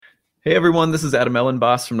Hey everyone, this is Adam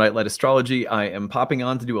Ellenboss from Nightlight Astrology. I am popping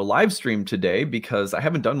on to do a live stream today because I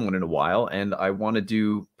haven't done one in a while, and I want to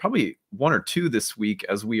do probably one or two this week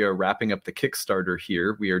as we are wrapping up the Kickstarter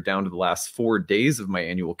here. We are down to the last 4 days of my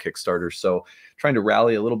annual Kickstarter, so trying to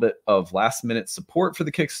rally a little bit of last minute support for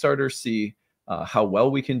the Kickstarter, see how well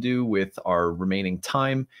we can do with our remaining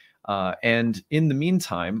time, and in the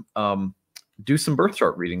meantime, do some birth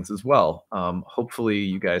chart readings as well. Hopefully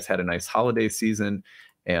you guys had a nice holiday season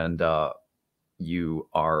and you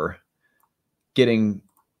are getting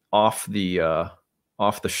off the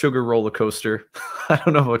sugar roller coaster. I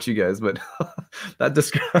don't know about you guys, but that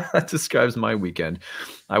describes my weekend.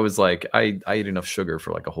 I was like, I ate enough sugar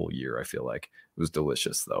for like a whole year. I feel like it was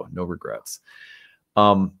delicious though, no regrets.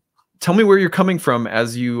 Tell me where you're coming from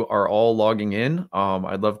as you are all logging in.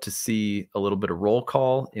 I'd love to see a little bit of roll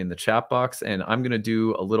call in the chat box, and I'm going to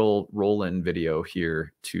do a little roll-in video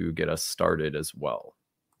here to get us started as well.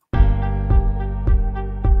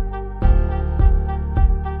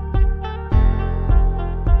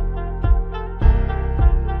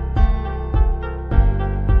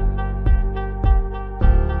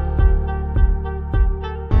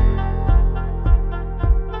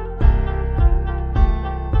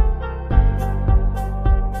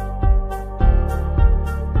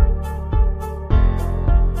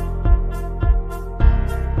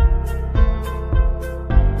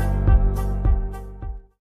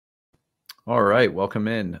 All right, welcome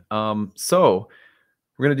in. So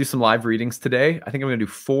we're going to do some live readings today. I think I'm going to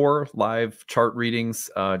do 4 live chart readings,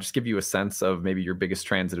 just give you a sense of maybe your biggest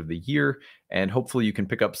transit of the year. And hopefully you can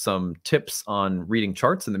pick up some tips on reading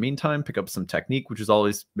charts in the meantime, pick up some technique, which is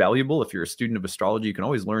always valuable. If you're a student of astrology, you can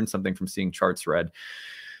always learn something from seeing charts read.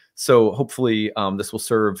 So hopefully this will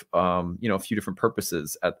serve a few different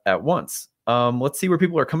purposes at once. Let's see where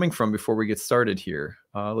people are coming from before we get started here.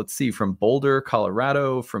 Let's see, from Boulder,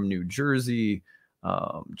 Colorado, from New Jersey.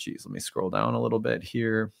 Let me scroll down a little bit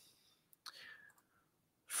here.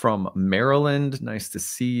 From Maryland, nice to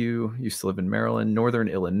see you. Used to live in Maryland. Northern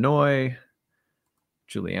Illinois.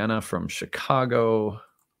 Juliana from Chicago.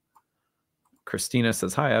 Christina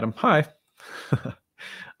says, hi, Adam. Hi.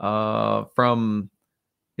 From,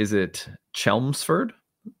 is it Chelmsford,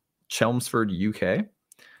 UK?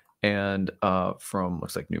 And from,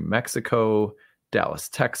 looks like New Mexico, Dallas,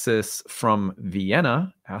 Texas, from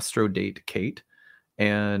Vienna, Astro Date Kate,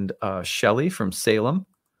 and Shelly from Salem,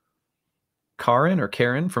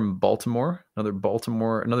 Karen from Baltimore,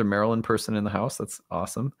 another Maryland person in the house. That's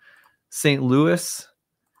awesome. St. Louis,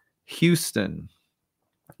 Houston,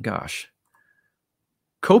 gosh,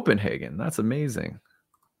 Copenhagen, that's amazing.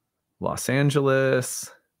 Los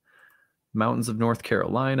Angeles, mountains of North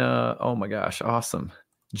Carolina. Oh my gosh, awesome.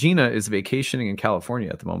 Gina is vacationing in California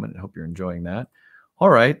at the moment. I hope you're enjoying that. All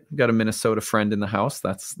right, we've got a Minnesota friend in the house.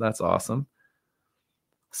 That's awesome.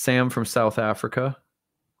 Sam from South Africa.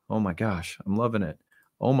 Oh my gosh, I'm loving it.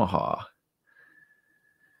 Omaha.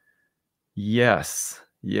 Yes,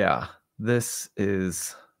 yeah, this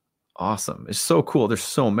is awesome. It's so cool. There's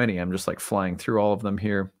so many. I'm just like flying through all of them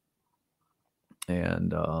here.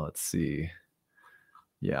 And let's see.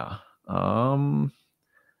 Yeah.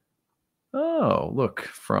 Oh, look,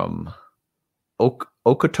 from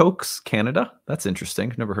Okotoks, Canada. That's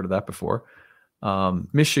interesting. Never heard of that before.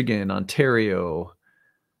 Michigan, Ontario.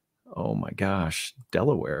 Oh my gosh,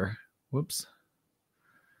 Delaware. Whoops.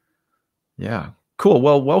 Yeah, cool.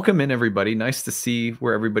 Well, welcome in everybody. Nice to see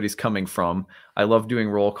where everybody's coming from. I love doing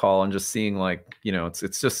roll call and just seeing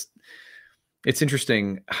it's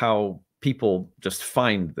interesting how people just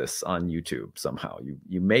find this on YouTube somehow.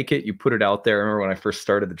 You make it, you put it out there. I remember when I first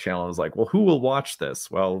started the channel, I was like, well, who will watch this?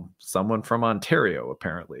 Well, someone from Ontario,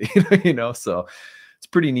 apparently, so it's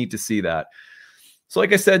pretty neat to see that. So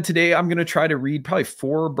like I said, today I'm going to try to read probably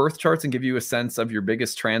 4 birth charts and give you a sense of your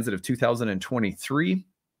biggest transit of 2023.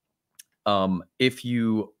 If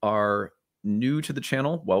you are new to the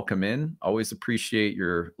channel, welcome in. Always appreciate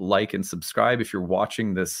your like and subscribe. If you're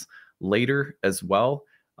watching this later as well,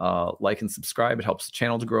 like and subscribe. It helps the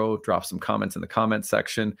channel to grow. Drop some comments in the comment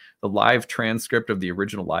section. The live transcript of the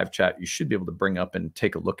original live chat you should be able to bring up and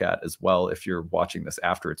take a look at as well if you're watching this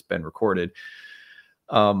after it's been recorded.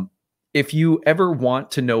 If you ever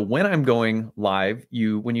want to know when I'm going live,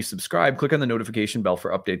 when you subscribe, click on the notification bell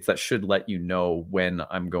for updates. That should let you know when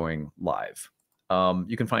I'm going live.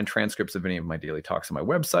 You can find transcripts of any of my daily talks on my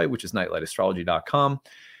website, which is nightlightastrology.com.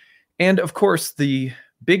 And of course, the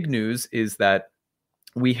big news is that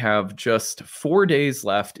we have just 4 days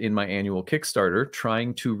left in my annual Kickstarter,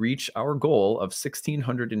 trying to reach our goal of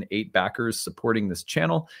 1,608 backers supporting this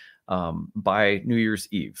channel. by New Year's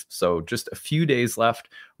Eve. So just a few days left.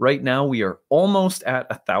 Right now, we are almost at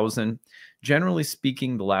 1,000. Generally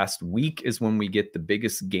speaking, the last week is when we get the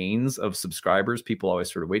biggest gains of subscribers. People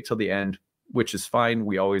always sort of wait till the end, which is fine.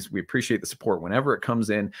 We appreciate the support whenever it comes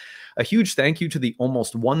in. A huge thank you to the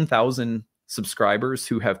almost 1,000 subscribers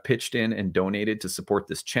who have pitched in and donated to support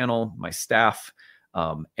this channel, my staff,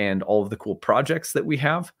 and all of the cool projects that we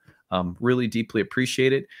have. Really deeply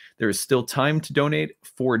appreciate it. There is still time to donate,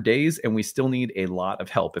 4 days, and we still need a lot of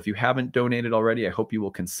help. If you haven't donated already, I hope you will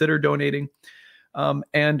consider donating.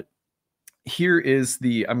 And here is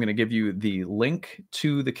I'm going to give you the link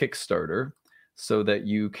to the Kickstarter so that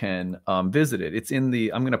you can visit it.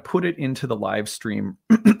 I'm going to put it into the live stream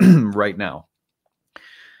right now.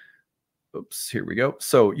 Oops, here we go.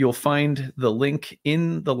 So you'll find the link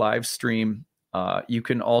in the live stream. You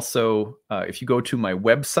can also, if you go to my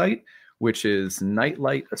website, which is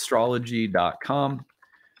nightlightastrology.com,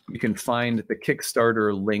 you can find the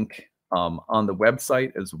Kickstarter link on the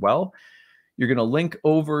website as well. You're going to link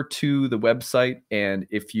over to the website, and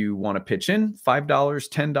if you want to pitch in $5,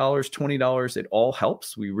 $10, $20, it all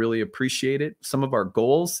helps. We really appreciate it. Some of our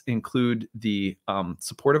goals include the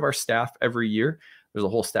support of our staff every year. There's a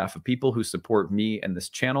whole staff of people who support me and this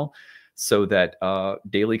channel so that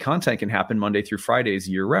daily content can happen Monday through Fridays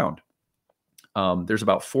year round. There's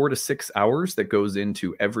about 4 to 6 hours that goes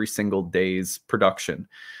into every single day's production.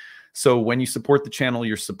 So when you support the channel,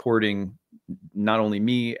 you're supporting not only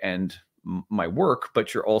me and my work,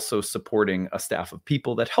 but you're also supporting a staff of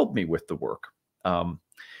people that help me with the work.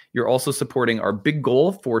 You're also supporting our big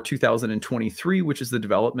goal for 2023, which is the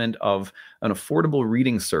development of an affordable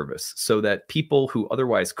reading service so that people who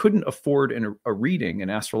otherwise couldn't afford an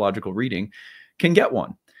astrological reading, can get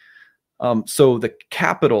one. So the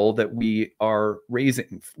capital that we are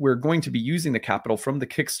raising, we're going to be using the capital from the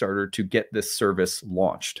Kickstarter to get this service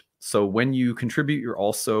launched. So when you contribute, you're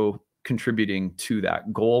also contributing to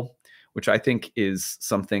that goal, which I think is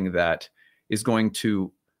something that is going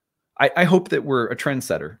to, I hope that we're a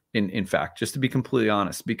trendsetter, in fact, just to be completely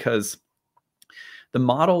honest, because the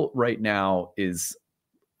model right now is,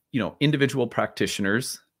 individual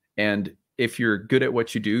practitioners. And if you're good at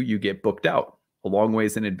what you do, you get booked out a long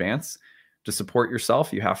ways in advance. To support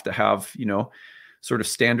yourself, you have to have, sort of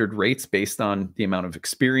standard rates based on the amount of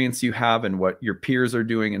experience you have and what your peers are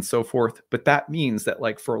doing and so forth. But that means that,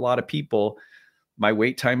 like, for a lot of people, my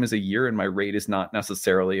wait time is a year and my rate is not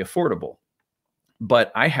necessarily affordable.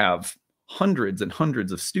 But I have hundreds and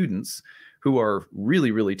hundreds of students who are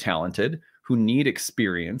really, really talented, who need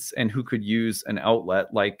experience, and who could use an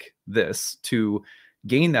outlet like this to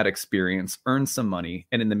gain that experience, earn some money,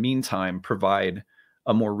 and in the meantime, provide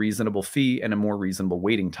a more reasonable fee and a more reasonable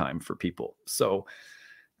waiting time for people. So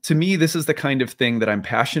to me, this is the kind of thing that I'm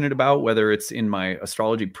passionate about, whether it's in my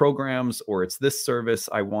astrology programs or it's this service.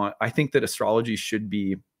 I think that astrology should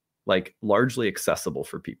be, like, largely accessible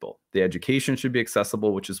for people. The education should be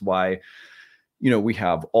accessible, which is why, we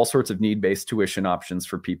have all sorts of need-based tuition options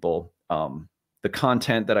for people. The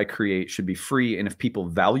content that I create should be free. And if people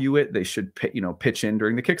value it, they should, pitch in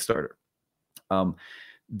during the Kickstarter.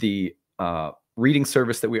 The reading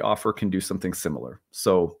service that we offer can do something similar.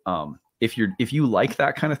 So if you like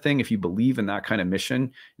that kind of thing, if you believe in that kind of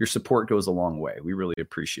mission, your support goes a long way. We really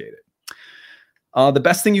appreciate it. The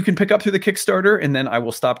best thing you can pick up through the Kickstarter, and then I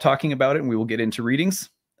will stop talking about it and we will get into readings.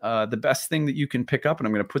 The best thing that you can pick up, and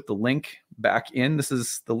I'm going to put the link back in. This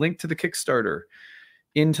is the link to the Kickstarter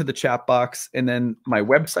into the chat box. And then my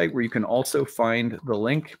website, where you can also find the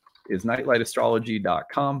link, is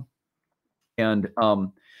nightlightastrology.com. And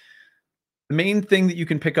the main thing that you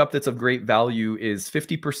can pick up that's of great value is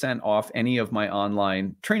 50% off any of my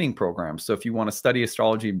online training programs. So if you want to study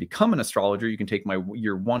astrology and become an astrologer, you can take my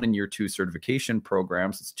year 1 and year 2 certification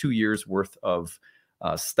programs. It's 2 years worth of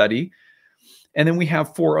study. And then we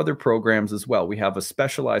have 4 other programs as well. We have a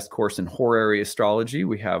specialized course in horary astrology.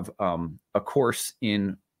 We have a course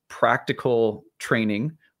in practical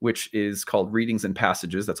training, which is called Readings and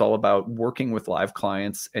Passages. That's all about working with live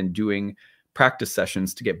clients and doing practice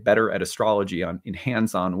sessions to get better at astrology in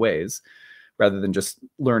hands-on ways, rather than just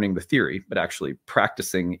learning the theory, but actually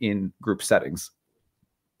practicing in group settings.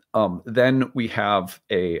 Then we have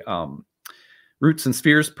a Roots and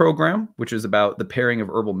Spheres program, which is about the pairing of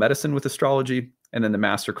herbal medicine with astrology, and then the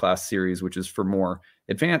masterclass series, which is for more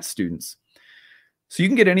advanced students. So you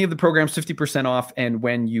can get any of the programs 50% off. And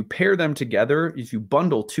when you pair them together, if you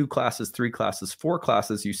bundle 2 classes, 3 classes, 4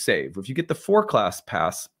 classes, you save. If you get the 4-class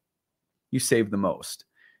pass, you save the most.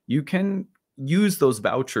 You can use those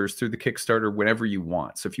vouchers through the Kickstarter whenever you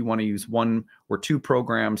want. So if you want to use 1 or 2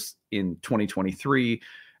 programs in 2023,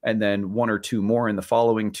 and then 1 or 2 more in the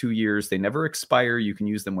following 2 years. They never expire. You can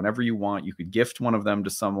use them whenever you want. You could gift one of them to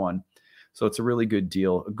someone. So it's a really good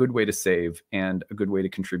deal, a good way to save, and a good way to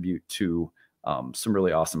contribute to some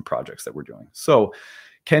really awesome projects that we're doing. So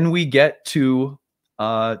can we get to,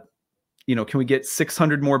 can we get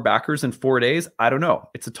 600 more backers in 4 days? I don't know.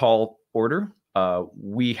 It's a tall order.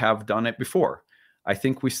 We have done it before. I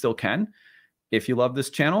think we still can. If you love this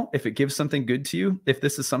channel, if it gives something good to you, if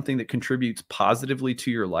this is something that contributes positively to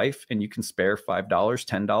your life and you can spare $5,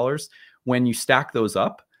 $10, when you stack those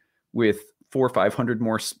up with 400 or 500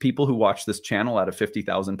 more people who watch this channel out of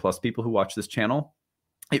 50,000 plus people who watch this channel,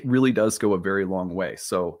 it really does go a very long way.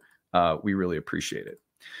 So we really appreciate it.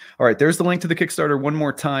 All right, there's the link to the Kickstarter one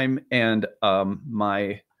more time. And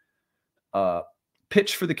my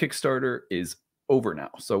pitch for the Kickstarter is over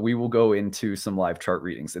now. So we will go into some live chart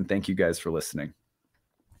readings, and thank you guys for listening.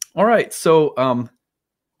 All right, so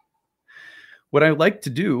what I like to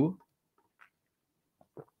do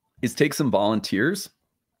is take some volunteers.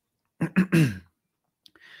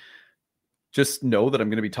 Just know that I'm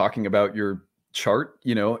going to be talking about your chart,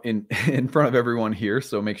 in front of everyone here.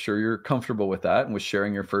 So make sure you're comfortable with that and with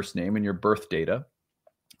sharing your first name and your birth data.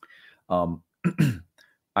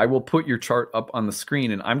 I will put your chart up on the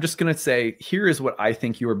screen, and I'm just going to say, here is what I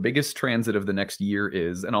think your biggest transit of the next year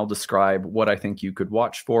is. And I'll describe what I think you could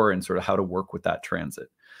watch for and sort of how to work with that transit.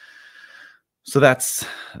 So that's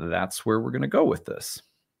where we're going to go with this.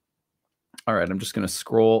 All right, I'm just going to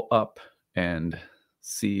scroll up and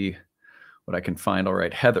see what I can find. All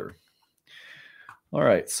right, Heather. All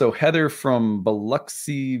right, so Heather from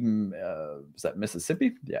Biloxi, is that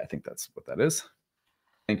Mississippi? Yeah, I think that's what that is.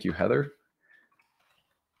 Thank you, Heather.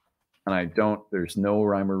 And there's no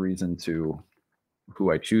rhyme or reason to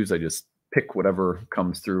who I choose. I just pick whatever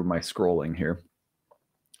comes through my scrolling here.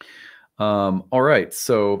 All right,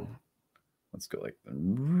 so let's go like, there we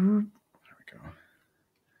go.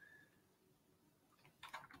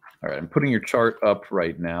 All right, I'm putting your chart up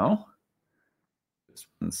right now. Just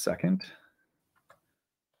 1 second.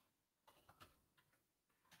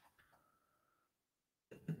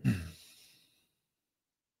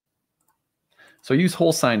 So I use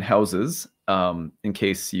whole sign houses in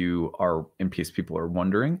case people are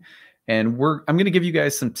wondering. And I'm going to give you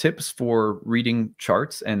guys some tips for reading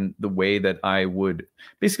charts and the way that I would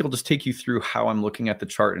basically, I'll just take you through how I'm looking at the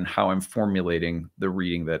chart and how I'm formulating the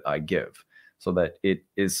reading that I give, so that it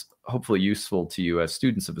is hopefully useful to you as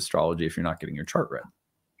students of astrology if you're not getting your chart read.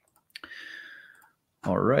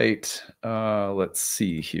 All right, let's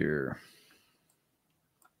see here.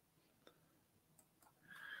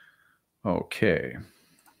 Okay.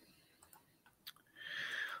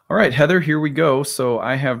 All right, Heather, here we go. So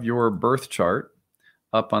I have your birth chart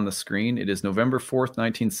up on the screen. It is November 4th,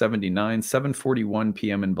 1979, 7:41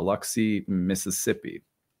 p.m. in Biloxi, Mississippi.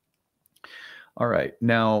 All right,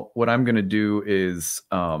 now what I'm going to do is,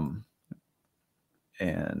 and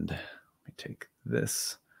let me take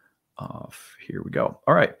this off. Here we go.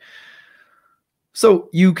 All right. So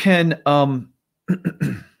you can,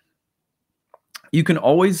 you can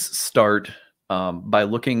always start by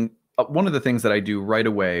looking. One of the things that I do right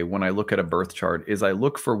away when I look at a birth chart is I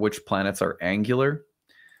look for which planets are angular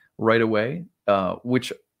right away,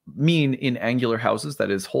 which mean in angular houses, that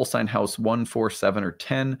is whole sign house 1, 4, 7, or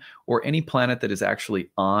 10, or any planet that is actually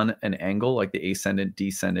on an angle, like the ascendant,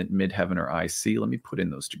 descendant, midheaven, or IC. Let me put in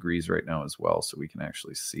those degrees right now as well so we can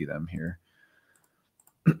actually see them here.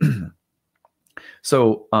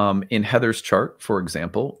 So in Heather's chart, for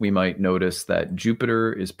example, we might notice that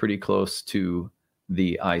Jupiter is pretty close to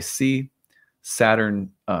the IC. Saturn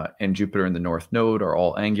and Jupiter in the North Node are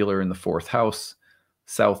all angular in the 4th house.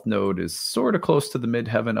 South Node is sort of close to the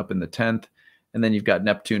midheaven up in the 10th. And then you've got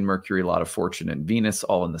Neptune, Mercury, a lot of Fortune, and Venus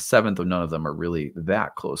all in the 7th, though none of them are really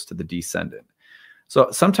that close to the descendant. So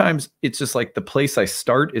sometimes it's just like the place I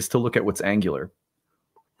start is to look at what's angular.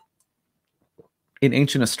 In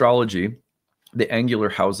ancient astrology, the angular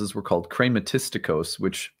houses were called krematistikos,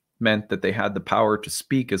 which meant that they had the power to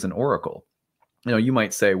speak as an oracle. You know, you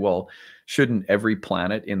might say, well, shouldn't every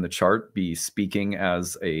planet in the chart be speaking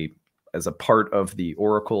as a part of the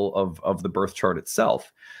oracle of the birth chart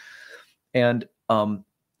itself? And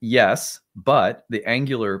yes, but the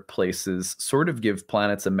angular places sort of give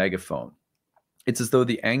planets a megaphone. It's as though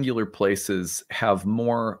the angular places have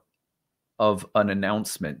more of an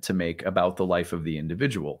announcement to make about the life of the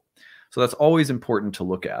individual. So that's always important to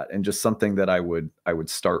look at, and just something that I would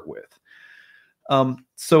start with.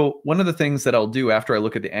 So one of the things that I'll do after I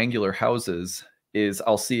look at the angular houses is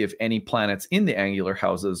I'll see if any planets in the angular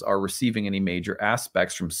houses are receiving any major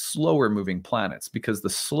aspects from slower moving planets, because the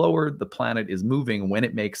slower the planet is moving when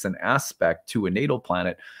it makes an aspect to a natal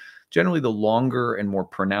planet, generally the longer and more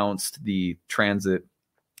pronounced the transit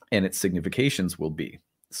and its significations will be.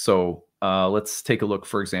 So let's take a look,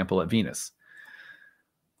 for example, at Venus.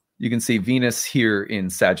 You can see Venus here in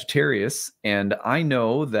Sagittarius, and I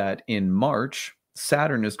know that in March,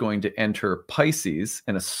 Saturn is going to enter Pisces,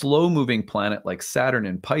 and a slow-moving planet like Saturn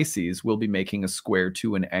in Pisces will be making a square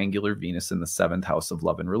to an angular Venus in the 7th house of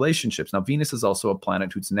love and relationships. Now, Venus is also a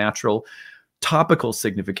planet whose natural topical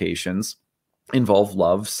significations involve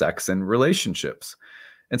love, sex, and relationships.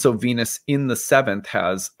 And so Venus in the 7th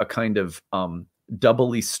has a kind of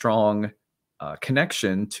doubly strong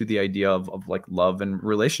connection to the idea of like love and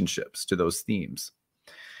relationships, to those themes.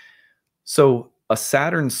 So a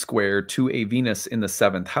Saturn square to a Venus in the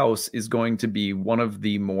 7th house is going to be one of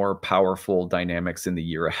the more powerful dynamics in the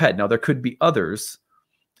year ahead. Now, there could be others,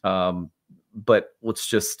 but we'll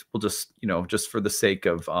just, just for the sake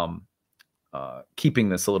of keeping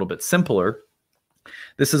this a little bit simpler,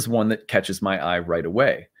 this is one that catches my eye right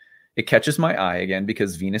away. It catches my eye again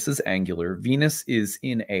because Venus is angular. Venus is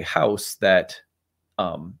in a house that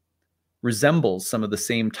resembles some of the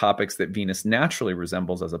same topics that Venus naturally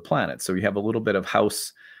resembles as a planet. So you have a little bit of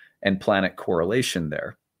house and planet correlation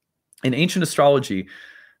there. In ancient astrology,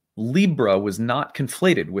 Libra was not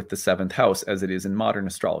conflated with the 7th house as it is in modern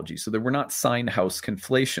astrology. So there were not sign house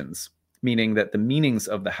conflations, meaning that the meanings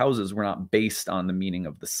of the houses were not based on the meaning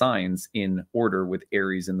of the signs in order, with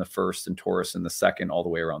Aries in the 1st and Taurus in the 2nd, all the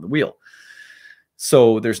way around the wheel.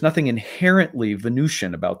 So there's nothing inherently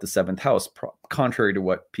Venusian about the 7th house, contrary to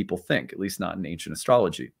what people think, at least not in ancient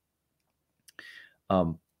astrology.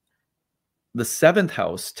 The 7th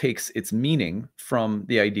house takes its meaning from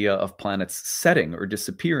the idea of planets setting or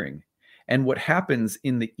disappearing. And what happens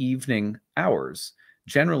in the evening hours,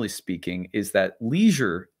 generally speaking, is that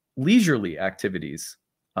leisurely activities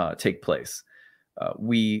take place.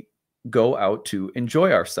 We go out to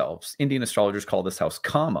enjoy ourselves. Indian astrologers call this house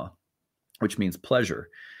Kama, which means pleasure.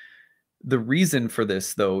 The reason for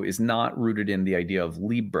this, though, is not rooted in the idea of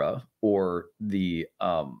Libra or the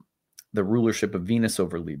rulership of Venus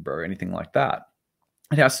over Libra or anything like that.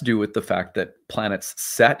 It has to do with the fact that planets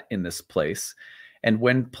set in this place. And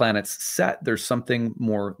when planets set, there's something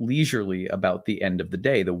more leisurely about the end of the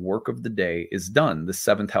day. The work of the day is done. The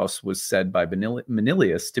 7th house was said by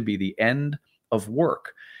Manilius to be the end of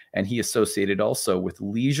work. And he associated also with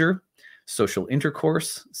leisure, social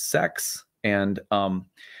intercourse, sex, and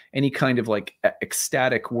any kind of like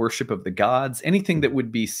ecstatic worship of the gods, anything that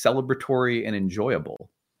would be celebratory and enjoyable.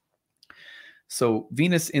 So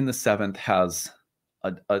Venus in the 7th has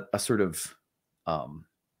a sort of,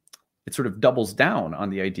 it sort of doubles down on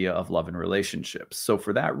the idea of love and relationships. So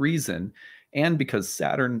for that reason, and because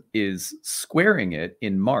Saturn is squaring it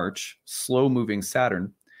in March, slow moving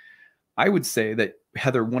Saturn, I would say that,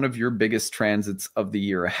 Heather, one of your biggest transits of the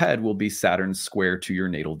year ahead will be Saturn square to your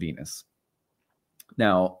natal Venus.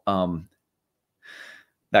 Now,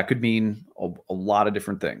 that could mean a lot of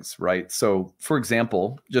different things, right? So, for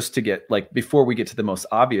example, just to get like, before we get to the most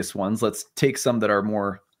obvious ones, let's take some that are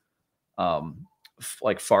more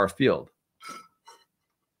like far afield.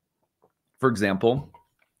 For example,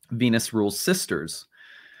 Venus rules sisters.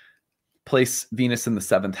 Place Venus in the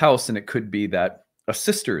 7th house, and it could be that a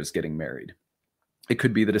sister is getting married. It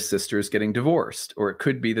could be that a sister is getting divorced, or it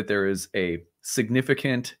could be that there is a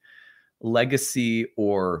significant legacy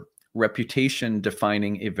or reputation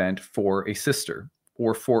defining event for a sister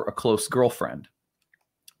or for a close girlfriend,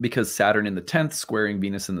 because Saturn in the 10th squaring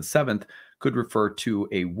Venus in the 7th could refer to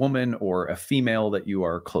a woman or a female that you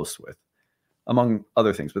are close with, among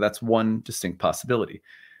other things, but that's one distinct possibility.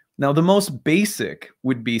 Now, the most basic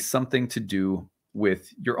would be something to do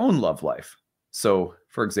with your own love life. So,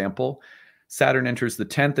 for example, Saturn enters the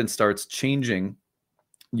 10th and starts changing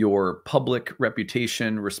your public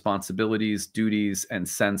reputation, responsibilities, duties, and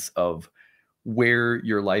sense of where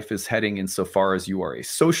your life is heading insofar as you are a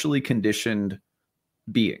socially conditioned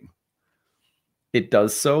being. It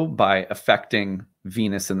does so by affecting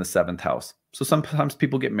Venus in the 7th house. So sometimes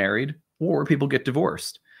people get married or people get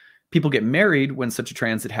divorced. People get married when such a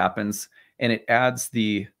transit happens, and it adds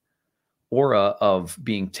the aura of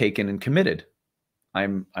being taken and committed.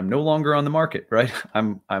 I'm no longer on the market, right?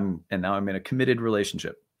 And now I'm in a committed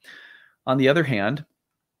relationship. On the other hand,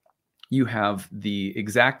 you have the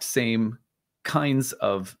exact same kinds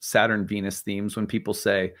of Saturn Venus themes when people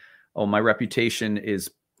say, oh, my reputation is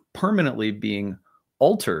permanently being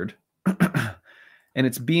altered. And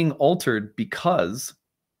it's being altered because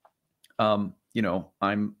you know,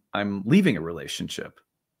 I'm leaving a relationship,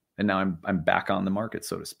 and now I'm back on the market,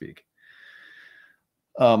 so to speak.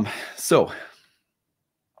 So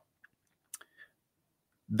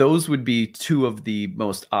those would be two of the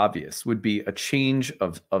most obvious. Would be a change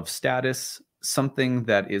of status, something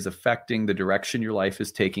that is affecting the direction your life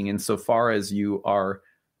is taking, insofar as you are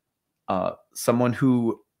someone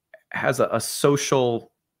who has a social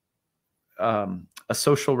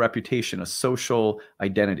reputation, a social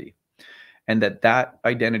identity, and that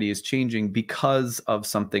identity is changing because of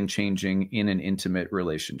something changing in an intimate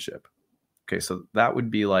relationship. Okay, so that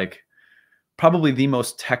would be like probably the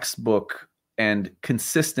most textbook and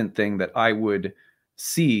consistent thing that I would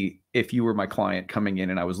see if you were my client coming in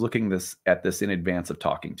and I was looking at this in advance of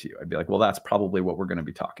talking to you. I'd be like, well, that's probably what we're going to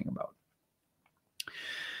be talking about.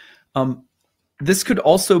 This could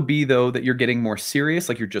also be, though, that you're getting more serious,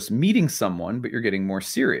 like you're just meeting someone, but you're getting more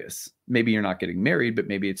serious. Maybe you're not getting married, but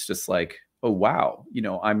maybe it's just like, oh wow, you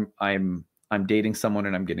know, I'm dating someone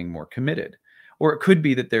and I'm getting more committed. Or it could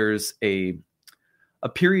be that there's a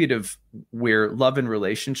period of where love and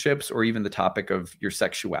relationships, or even the topic of your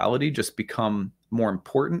sexuality, just become more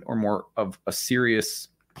important or more of a serious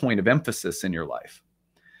point of emphasis in your life.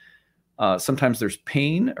 Sometimes there's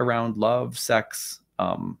pain around love, sex,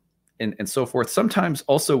 and so forth. Sometimes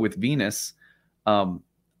also with Venus,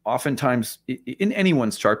 oftentimes in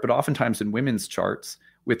anyone's chart, but oftentimes in women's charts,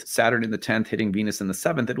 with Saturn in the 10th hitting Venus in the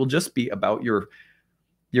 7th, it will just be about your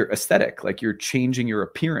aesthetic, like you're changing your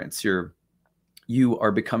appearance. You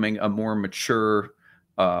are becoming a more mature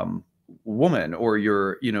woman, or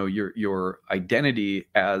your identity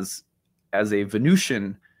as a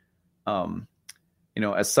Venusian,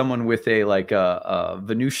 as someone with a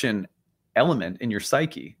Venusian element in your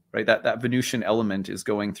psyche, right? That Venusian element is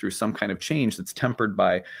going through some kind of change that's tempered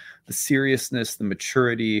by the seriousness, the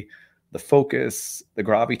maturity, the focus, the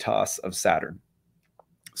gravitas of Saturn.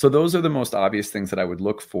 So those are the most obvious things that I would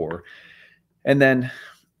look for. And then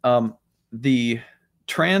the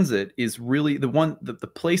transit is really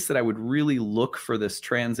the place that I would really look for this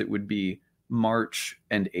transit would be March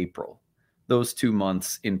and April. Those 2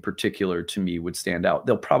 months in particular to me would stand out.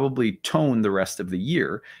 They'll probably tone the rest of the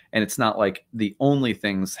year, and it's not like the only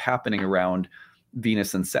things happening around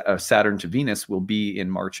Venus and Saturn to Venus will be in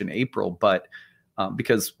March and April, but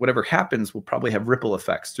because whatever happens will probably have ripple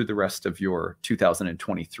effects through the rest of your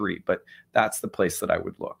 2023. But that's the place that I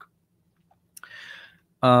would look.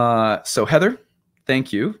 So Heather,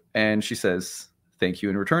 thank you. And she says, thank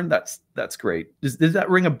you in return. That's great. Does that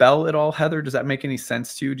ring a bell at all, Heather? Does that make any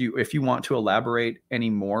sense to you? If you want to elaborate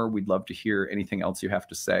any more, we'd love to hear anything else you have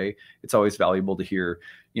to say. It's always valuable to hear,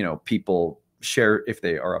 people share if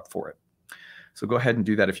they are up for it. So go ahead and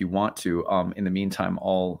do that if you want to. In the meantime,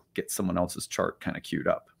 I'll get someone else's chart kind of queued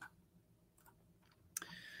up.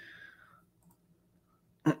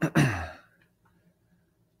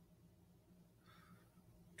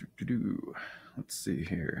 Let's see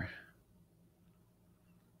here.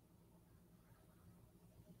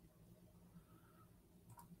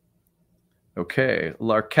 Okay,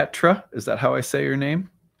 Larketra, is that how I say your name?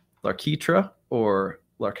 Larketra or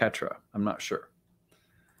Larketra? I'm not sure.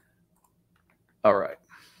 All right.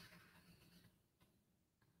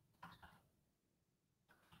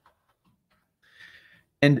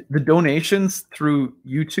 And the donations through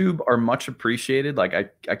YouTube are much appreciated. Like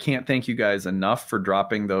I can't thank you guys enough for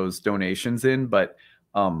dropping those donations in, but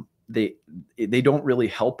they don't really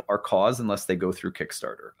help our cause unless they go through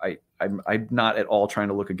Kickstarter. I'm not at all trying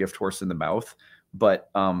to look a gift horse in the mouth,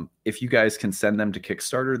 but if you guys can send them to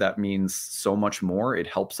Kickstarter, that means so much more. It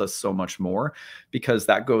helps us so much more, because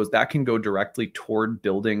that can go directly toward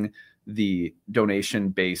building the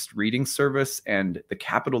donation-based reading service, and the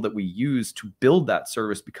capital that we use to build that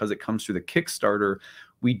service, because it comes through the Kickstarter,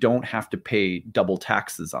 we don't have to pay double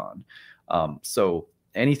taxes on. So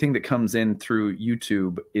anything that comes in through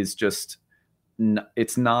YouTube is just,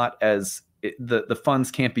 it's not as, the funds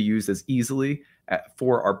can't be used as easily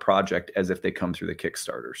for our project as if they come through the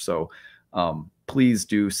Kickstarter. So please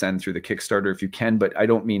do send through the Kickstarter if you can, but I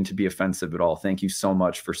don't mean to be offensive at all. Thank you so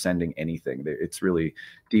much for sending anything. It's really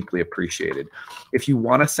deeply appreciated. If you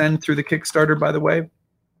want to send through the Kickstarter, by the way,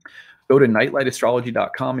 go to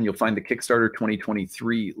nightlightastrology.com and you'll find the Kickstarter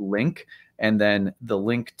 2023 link. And then the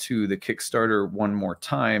link to the Kickstarter one more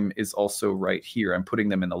time is also right here. I'm putting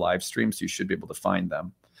them in the live stream, so you should be able to find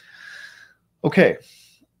them. Okay.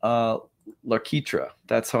 Larketra,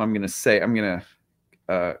 that's how I'm going to say. I'm going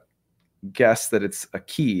to guess that it's a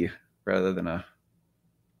key rather than a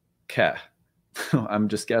cat. I'm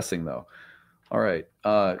just guessing though. All right.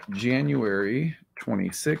 January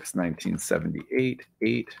 26, 1978,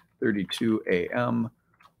 8:32 a.m.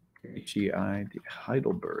 HEI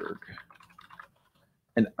Heidelberg.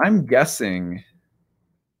 And I'm guessing,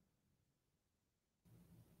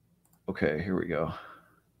 okay, here we go.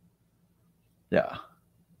 Yeah.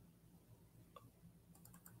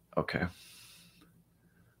 Okay.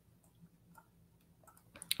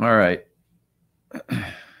 All right.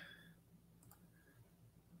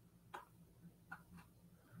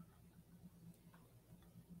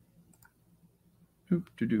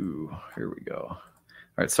 Here we go. All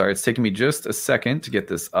right, sorry, it's taking me just a second to get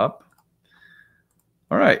this up.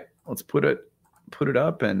 All right, let's put it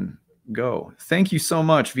up and go. Thank you so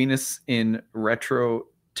much, Venus in Retro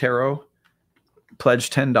Tarot. Pledge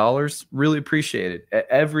 $10. Really appreciate it.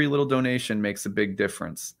 Every little donation makes a big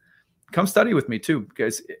difference. Come study with me too,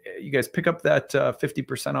 guys. You guys pick up that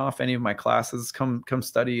 50% off any of my classes. Come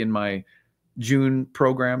study in my June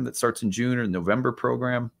program that starts in June, or November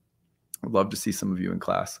program. I'd love to see some of you in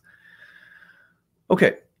class.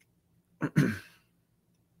 Okay.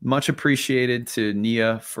 Much appreciated to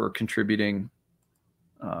Nia for contributing.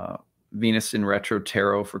 Venus in Retro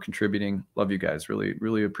Tarot for contributing. Love you guys. Really,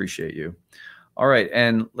 really appreciate you. All right.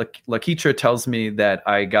 And Lakitra tells me that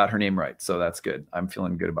I got her name right. So that's good. I'm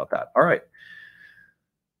feeling good about that. All right.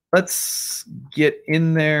 Let's get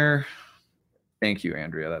in there. Thank you,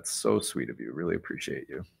 Andrea. That's so sweet of you. Really appreciate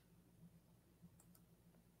you.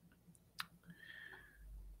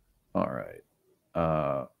 All right.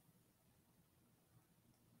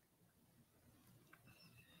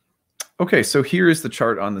 Okay, so here is the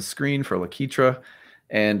chart on the screen for Lakitra,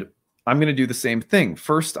 and I'm going to do the same thing.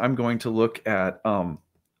 First, I'm going to look at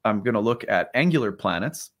angular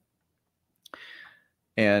planets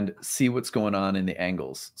and see what's going on in the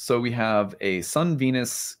angles. So we have a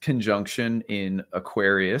Sun-Venus conjunction in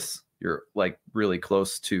Aquarius. You're like really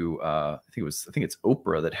close to I think it's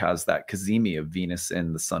Oprah that has that Cazimi of Venus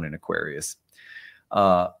and the Sun in Aquarius.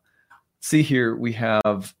 See here we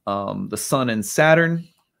have the Sun and Saturn.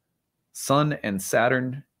 Sun and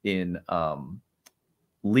Saturn in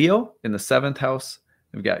Leo in the 7th house.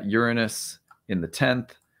 We've got Uranus in the 10th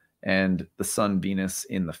and the Sun Venus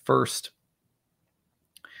in the 1st.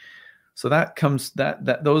 So that comes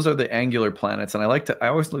those are the angular planets, and I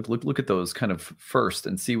always look at those kind of first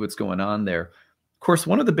and see what's going on there. Of course,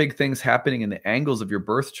 one of the big things happening in the angles of your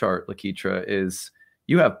birth chart, Lakitra, is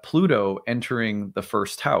you have Pluto entering the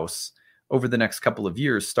 1st house over the next couple of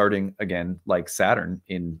years, starting again like Saturn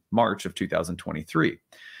in March of 2023.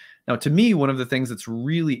 Now, to me, one of the things that's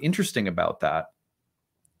really interesting about that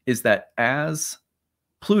is that as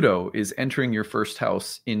Pluto is entering your 1st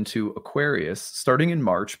house into Aquarius, starting in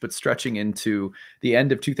March, but stretching into the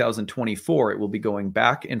end of 2024, it will be going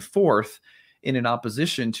back and forth in an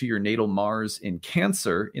opposition to your natal Mars in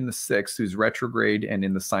Cancer in the 6th, who's retrograde and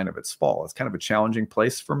in the sign of its fall. It's kind of a challenging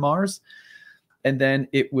place for Mars. And then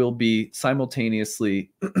it will be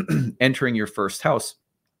simultaneously entering your 1st house,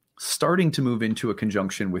 starting to move into a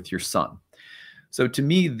conjunction with your Sun. So to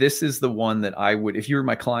me, this is the one that I would, if you were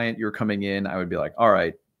my client, you're coming in, I would be like, all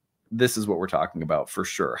right, this is what we're talking about for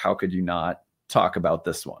sure. How could you not talk about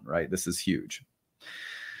this one, right? This is huge.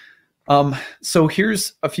 So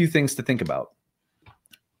here's a few things to think about.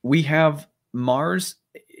 We have Mars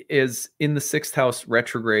is in the 6th house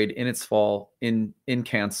retrograde in its fall in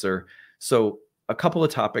Cancer. So a couple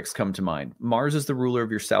of topics come to mind. Mars is the ruler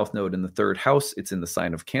of your south node in the 3rd house. It's in the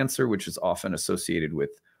sign of Cancer, which is often associated with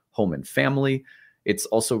home and family. It's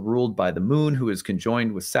also ruled by the moon, who is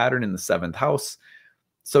conjoined with Saturn in the 7th house.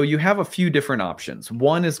 So you have a few different options.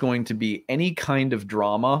 One is going to be any kind of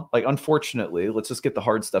drama. Like, unfortunately, let's just get the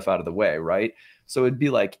hard stuff out of the way, right? So it'd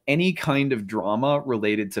be like any kind of drama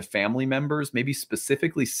related to family members, maybe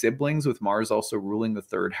specifically siblings, with Mars also ruling the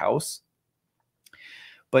 3rd house.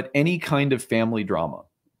 But any kind of family drama.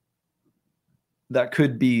 That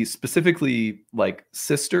could be specifically like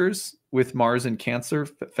sisters with Mars in Cancer,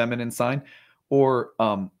 feminine sign, or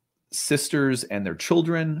sisters and their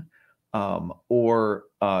children, or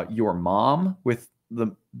your mom with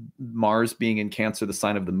the Mars being in Cancer, the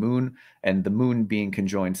sign of the moon, and the moon being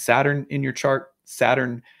conjoined Saturn in your chart.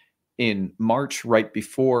 Saturn in March, right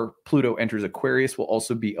before Pluto enters Aquarius, will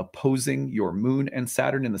also be opposing your moon and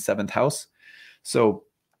Saturn in the 7th house. So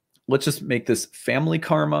let's just make this family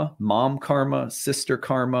karma, mom karma, sister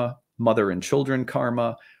karma, mother and children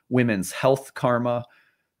karma, women's health karma,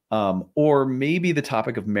 or maybe the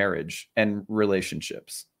topic of marriage and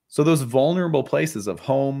relationships. So those vulnerable places of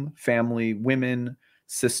home, family, women,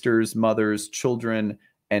 sisters, mothers, children,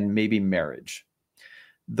 and maybe marriage.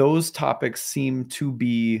 Those topics seem to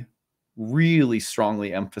be really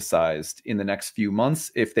strongly emphasized in the next few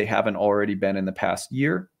months, if they haven't already been in the past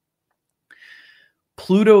year.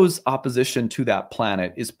 Pluto's opposition to that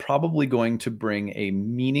planet is probably going to bring a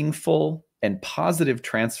meaningful and positive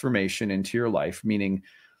transformation into your life, meaning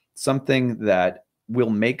something that will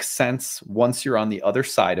make sense once you're on the other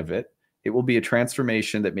side of it. It will be a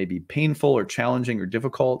transformation that may be painful or challenging or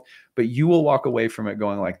difficult, but you will walk away from it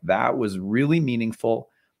going like, that was really meaningful.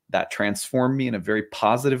 That transformed me in a very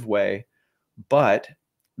positive way. But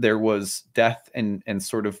there was death and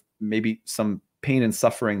sort of maybe some pain and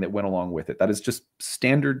suffering that went along with it. That is just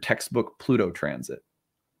standard textbook Pluto transit.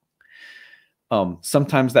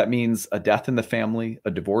 Sometimes that means a death in the family, a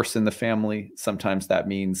divorce in the family. Sometimes that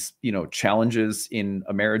means, challenges in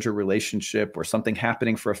a marriage or relationship, or something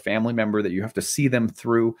happening for a family member that you have to see them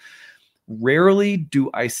through. Rarely do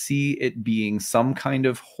I see it being some kind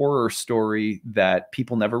of horror story that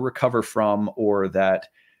people never recover from, or that,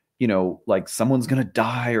 like someone's going to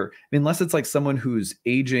die, or unless it's like someone who's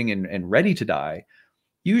aging and ready to die,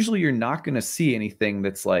 usually you're not going to see anything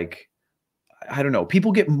that's like, I don't know,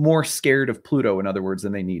 people get more scared of Pluto, in other words,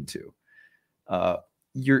 than they need to.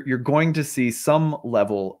 You're going to see some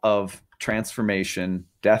level of transformation,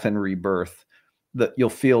 death and rebirth, that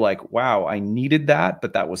you'll feel like, wow, I needed that,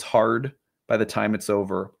 but that was hard by the time it's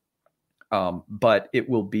over. But it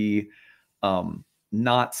will be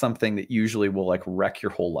not something that usually will like wreck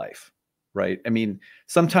your whole life, right? I mean,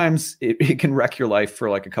 sometimes it can wreck your life for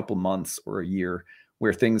like a couple months or a year,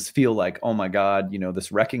 where things feel like, oh my God, this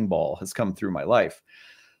wrecking ball has come through my life.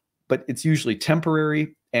 But it's usually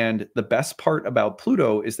temporary. And the best part about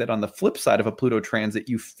Pluto is that on the flip side of a Pluto transit,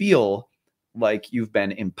 you feel like you've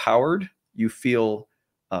been empowered, you feel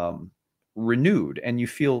renewed, and you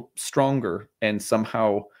feel stronger and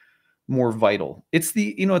somehow more vital. It's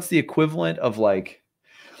the equivalent of like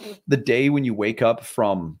the day when you wake up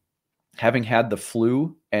from having had the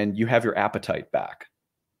flu and you have your appetite back.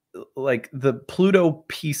 Like the Pluto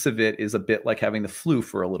piece of it is a bit like having the flu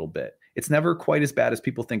for a little bit. It's never quite as bad as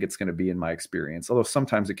people think it's going to be, in my experience, although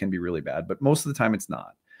sometimes it can be really bad, but most of the time it's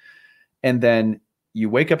not. And then you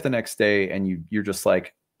wake up the next day and you're just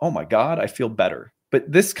like, oh my God, I feel better.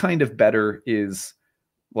 But this kind of better is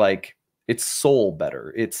like, it's soul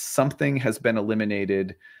better. It's something has been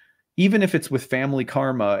eliminated, even if it's with family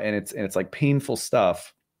karma and it's like painful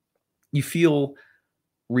stuff. You feel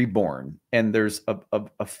reborn, and there's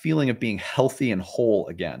a feeling of being healthy and whole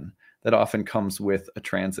again that often comes with a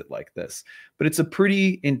transit like this. But it's a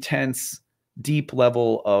pretty intense, deep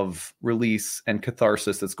level of release and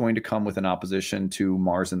catharsis that's going to come with an opposition to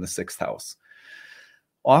Mars in the 6th house.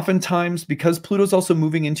 Oftentimes, because Pluto's also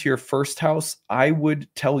moving into your 1st house, I would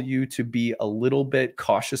tell you to be a little bit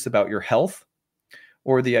cautious about your health,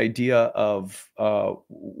 or the idea of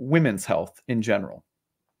women's health in general.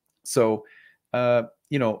 So,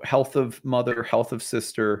 health of mother, health of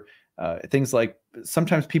sister, things like,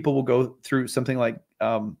 sometimes people will go through something like,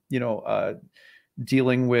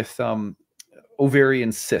 dealing with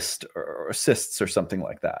ovarian cyst or cysts or something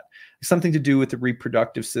like that. Something to do with the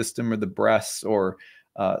reproductive system or the breasts, or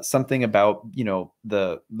something about,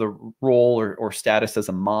 the role or status as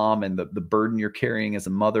a mom and the burden you're carrying as a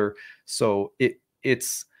mother. So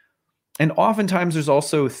and oftentimes there's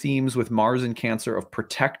also themes with Mars in Cancer of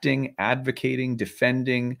protecting, advocating,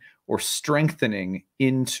 defending, or strengthening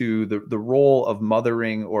into the role of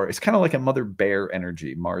mothering, or it's kind of like a mother bear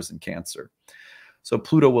energy, Mars in Cancer. So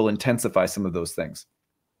Pluto will intensify some of those things.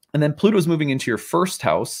 And then Pluto's moving into your 1st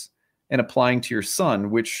house and applying to your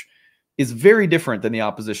sun, which is very different than the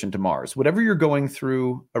opposition to Mars. Whatever you're going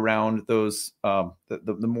through around those,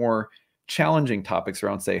 the more challenging topics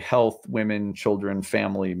around, say, health, women, children,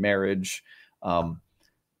 family, marriage,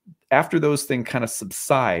 after those things kind of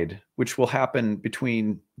subside, which will happen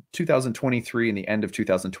between 2023 and the end of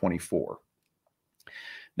 2024,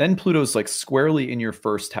 then Pluto's like squarely in your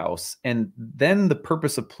 1st house. And then the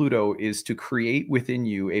purpose of Pluto is to create within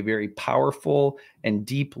you a very powerful and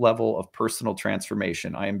deep level of personal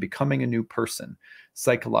transformation. I am becoming a new person,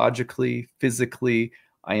 psychologically, physically.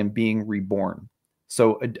 I am being reborn.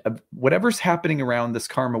 So whatever's happening around this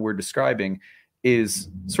karma we're describing is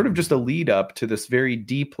sort of just a lead up to this very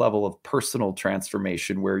deep level of personal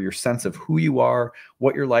transformation, where your sense of who you are,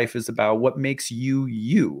 what your life is about, what makes you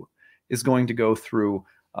you, is going to go through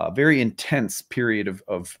a very intense period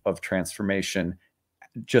of transformation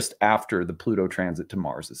just after the Pluto transit to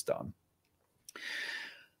Mars is done.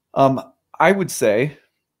 I would say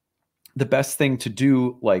the best thing to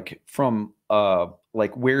do, like from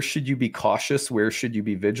where should you be cautious, where should you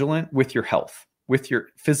be vigilant, with your health, with your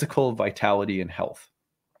physical vitality and health,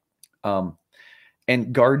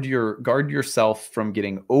 and guard yourself from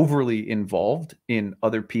getting overly involved in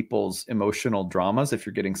other people's emotional dramas if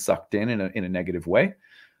you're getting sucked in a negative way.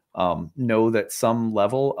 know that some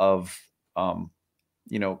level of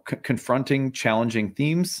confronting challenging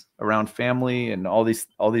themes around family and all these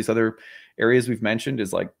other areas we've mentioned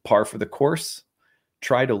is like par for the course.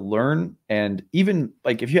 Try to learn, and even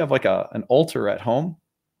like if you have like an altar at home,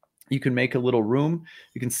 you can make a little room.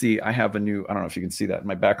 You can see I have a new, I don't know if you can see that in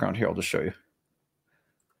my background here. I'll just show you.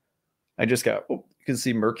 I just got, you can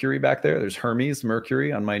see Mercury back there. There's Hermes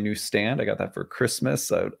Mercury on my new stand. I got that for Christmas.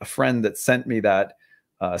 A friend that sent me that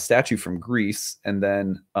statue from Greece, and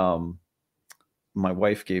then my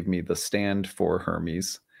wife gave me the stand for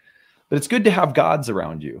Hermes. But it's good to have gods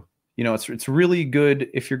around you. You know, it's really good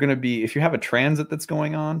if you're going to be, if you have a transit that's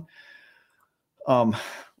going on,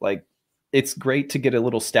 like it's great to get a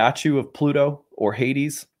little statue of Pluto or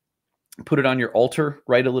Hades, put it on your altar,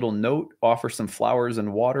 write a little note, offer some flowers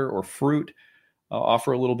and water or fruit,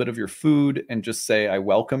 offer a little bit of your food, and just say, I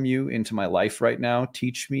welcome you into my life right now.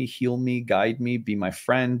 Teach me, heal me, guide me, be my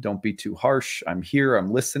friend. Don't be too harsh. I'm here. I'm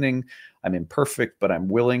listening. I'm imperfect, but I'm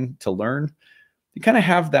willing to learn. You kind of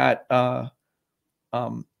have that.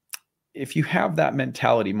 If you have that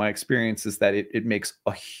mentality, my experience is that it makes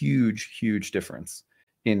a huge, huge difference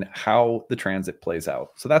in how the transit plays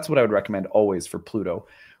out. So that's what I would recommend always for Pluto.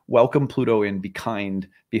 Welcome Pluto in, be kind,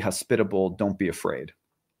 be hospitable, don't be afraid.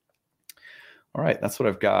 All right, that's what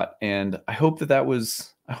I've got. And I hope that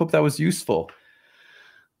was useful.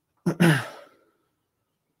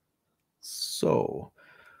 So,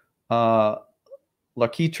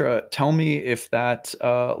 Lakitra, tell me if that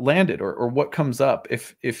landed or what comes up.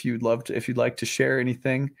 If you'd like to share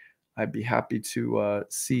anything, I'd be happy to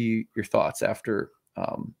see your thoughts after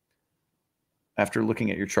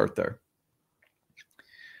looking at your chart there.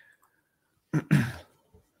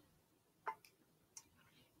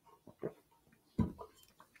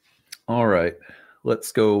 All right,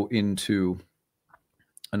 let's go into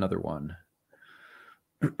another one.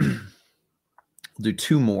 We'll do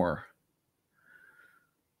two more.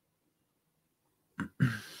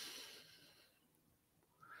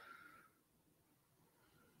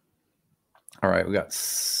 All right, we got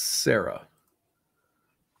Sarah.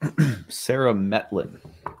 Sarah Metlin.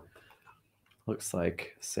 Looks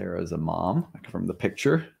like Sarah's a mom from the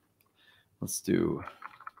picture. Let's do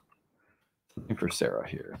something for Sarah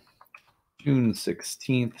here. June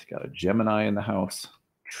 16th, got a Gemini in the house.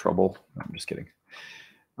 Trouble. No, I'm just kidding.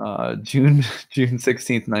 June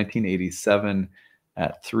 16th, 1987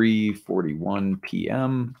 at 3:41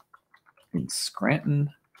 p.m. in Scranton,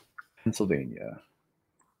 Pennsylvania.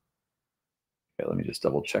 Okay, let me just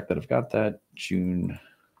double check that I've got that. June.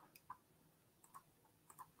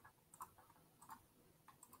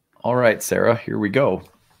 All right, Sarah, here we go.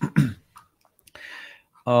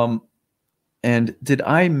 And did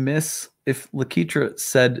I miss, if Lakitra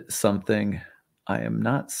said something, I am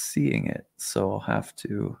not seeing it, so I'll have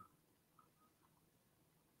to.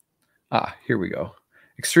 Here we go.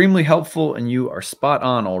 Extremely helpful, and you are spot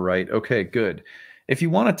on. All right. Okay, good. If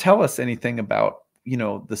you want to tell us anything about,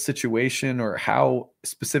 the situation or how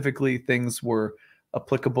specifically things were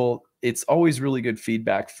applicable, it's always really good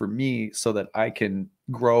feedback for me so that I can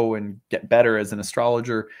grow and get better as an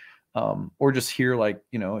astrologer. Or just hear, like,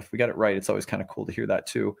 if we got it right, it's always kind of cool to hear that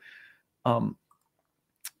too.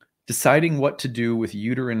 Deciding what to do with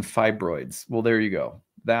uterine fibroids. Well, there you go.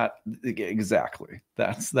 That exactly.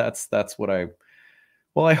 That's what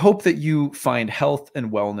I hope that you find health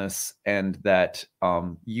and wellness, and that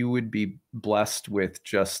you would be blessed with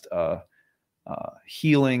just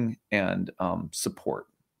healing and support.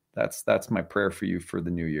 That's my prayer for you for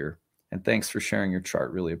the new year. And thanks for sharing your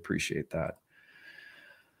chart. Really appreciate that.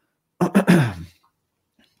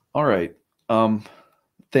 All right.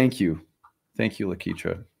 Thank you. Thank you,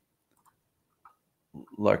 Lakitra.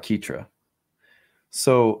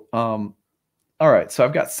 So, all right. So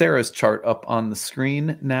I've got Sarah's chart up on the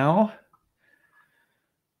screen now.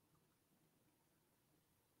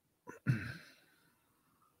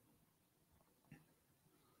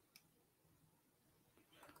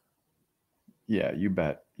 Yeah, you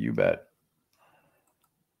bet. You bet.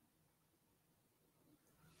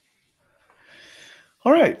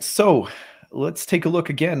 All right, so let's take a look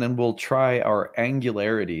again, and we'll try our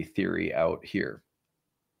angularity theory out here.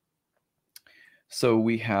 So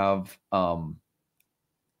we have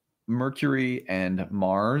Mercury and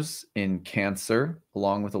Mars in Cancer,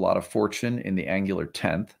 along with a lot of fortune in the angular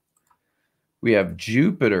 10th. We have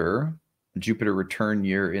Jupiter return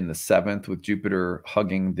year in the 7th, with Jupiter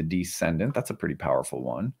hugging the descendant. That's a pretty powerful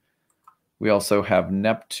one. We also have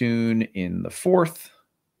Neptune in the 4th.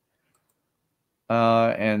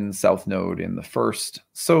 and south node in the first.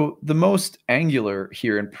 So the most angular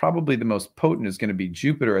here and probably the most potent is going to be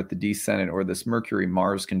Jupiter at the descendant, or this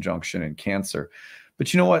Mercury-Mars conjunction in Cancer.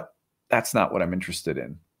 But you know what? That's not what I'm interested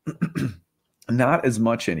in. Not as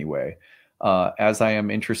much anyway, as I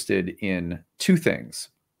am interested in two things.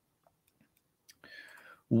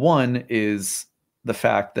 One is the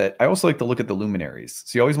fact that I also like to look at the luminaries.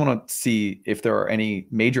 So you always want to see if there are any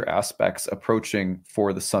major aspects approaching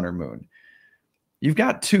for the sun or moon. You've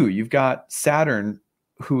got two. You've got Saturn,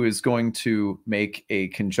 who is going to make a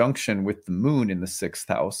conjunction with the moon in the 6th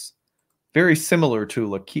house, very similar to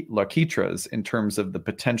Laketra's in terms of the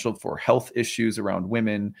potential for health issues around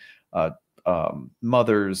women,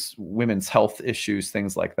 mothers, women's health issues,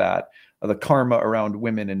 things like that. The karma around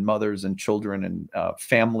women and mothers and children and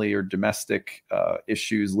family or domestic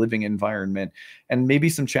issues, living environment, and maybe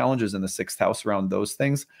some challenges in the 6th house around those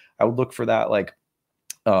things. I would look for that like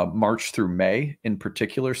March through May in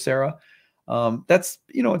particular, Sarah. That's,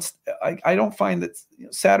 I don't find that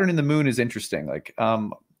Saturn and the moon is interesting. Like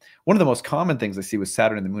one of the most common things I see with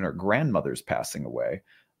Saturn and the moon are grandmothers passing away.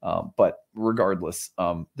 But regardless,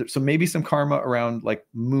 so maybe some karma around like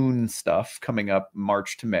moon stuff coming up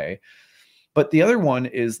March to May. But the other one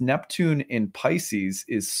is Neptune in Pisces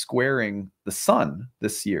is squaring the sun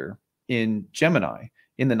this year in Gemini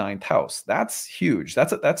in the 9th house. That's huge.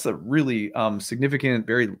 That's a really significant,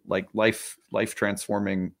 very like life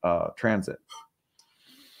transforming transit.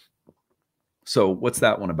 So what's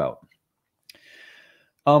that one about?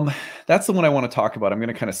 That's the one I want to talk about. I'm going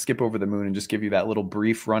to kind of skip over the moon and just give you that little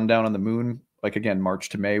brief rundown on the moon. Like again, March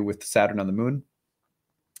to May with Saturn on the moon.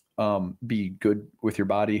 Be good with your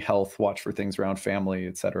body, health, watch for things around family,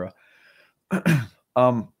 etc.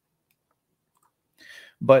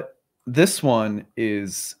 But this one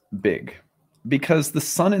is big because the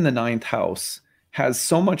sun in the 9th house has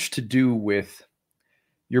so much to do with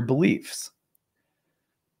your beliefs.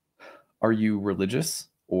 Are you religious?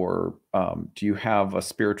 Or do you have a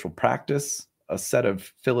spiritual practice, a set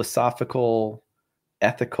of philosophical,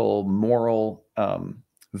 ethical, moral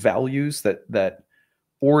values that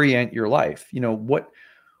orient your life? You know,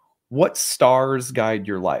 what stars guide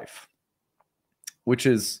your life? Which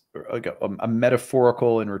is like a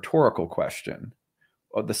metaphorical and rhetorical question.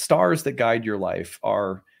 The stars that guide your life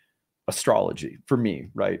are astrology for me,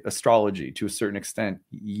 right? Astrology to a certain extent,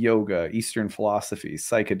 yoga, Eastern philosophy,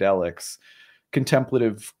 psychedelics,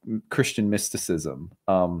 contemplative Christian mysticism,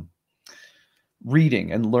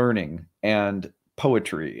 reading and learning, and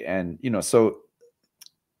poetry. And, so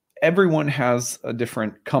everyone has a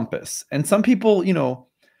different compass. And some people,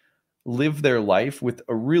 live their life with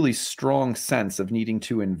a really strong sense of needing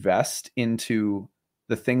to invest into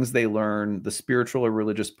the things they learn, the spiritual or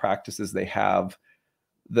religious practices they have,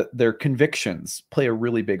 their convictions play a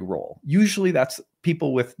really big role. Usually that's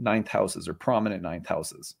people with 9th houses or prominent 9th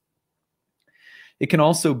houses. It can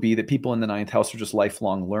also be that people in the 9th house are just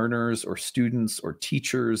lifelong learners or students or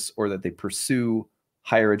teachers, or that they pursue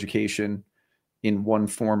higher education in one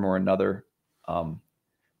form or another.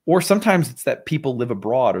 Or sometimes it's that people live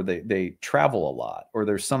abroad, or they travel a lot, or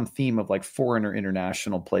there's some theme of like foreign or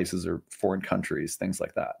international places or foreign countries, things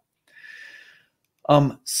like that.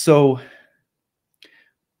 So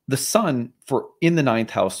the sun in the 9th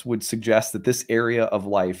house would suggest that this area of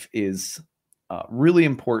life is really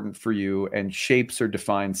important for you and shapes or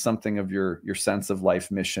defines something of your sense of life,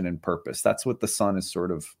 mission, and purpose. That's what the sun is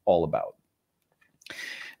sort of all about.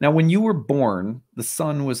 Now, when you were born, the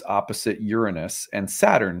sun was opposite Uranus and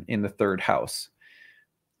Saturn in the 3rd house,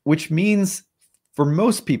 which means for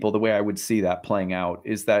most people, the way I would see that playing out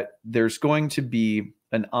is that there's going to be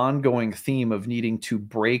an ongoing theme of needing to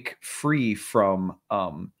break free from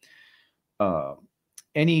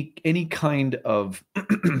any kind of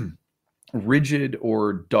rigid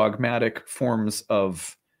or dogmatic forms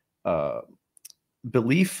of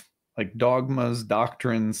belief, like dogmas,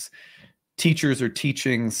 doctrines, teachers or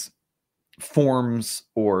teachings, forms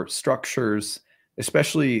or structures,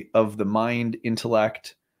 especially of the mind,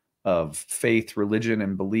 intellect, of faith, religion,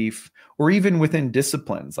 and belief, or even within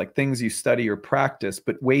disciplines, like things you study or practice,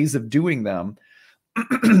 but ways of doing them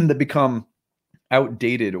that become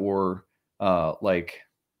outdated or like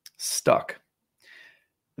stuck.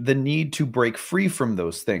 The need to break free from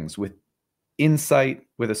those things with insight,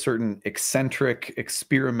 with a certain eccentric,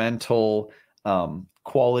 experimental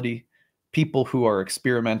quality. People who are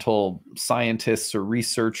experimental scientists or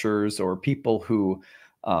researchers, or people who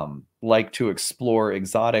like to explore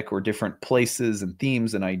exotic or different places and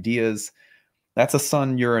themes and ideas. That's a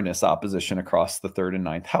Sun-Uranus opposition across the 3rd and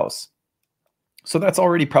 9th house. So that's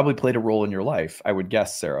already probably played a role in your life, I would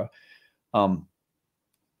guess, Sarah.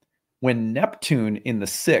 when Neptune in the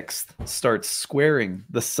 6th starts squaring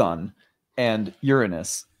the sun and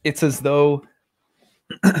Uranus, it's as though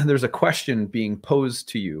there's a question being posed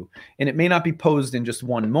to you. And it may not be posed in just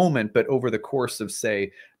one moment, but over the course of,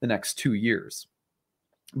 say, the next 2 years,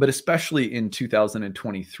 but especially in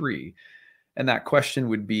 2023. And that question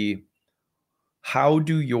would be, how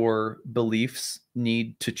do your beliefs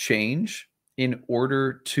need to change in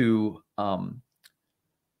order to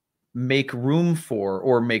make room for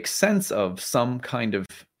or make sense of some kind of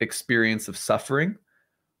experience of suffering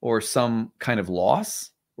or some kind of loss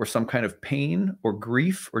or some kind of pain or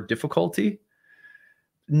grief or difficulty?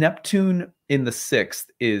 Neptune in the 6th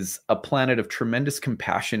is a planet of tremendous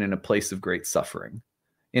compassion in a place of great suffering,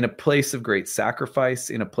 in a place of great sacrifice,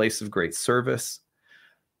 in a place of great service.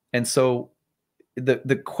 And so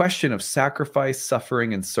the question of sacrifice,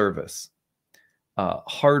 suffering, and service,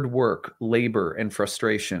 hard work, labor, and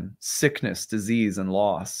frustration, sickness, disease, and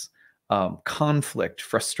loss, conflict,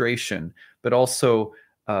 frustration, but also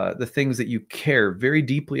the things that you care very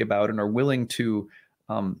deeply about and are willing to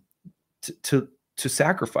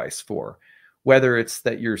sacrifice for, whether it's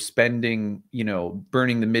that you're spending,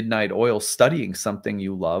 burning the midnight oil studying something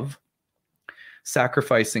you love,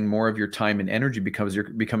 sacrificing more of your time and energy because you're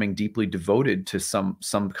becoming deeply devoted to some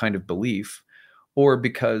kind of belief, or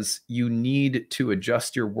because you need to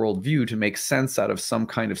adjust your worldview to make sense out of some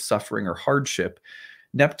kind of suffering or hardship.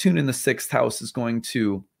 Neptune in the 6th house is going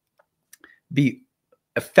to be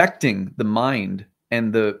affecting the mind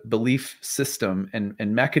and the belief system and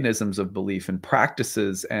mechanisms of belief and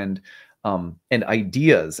practices and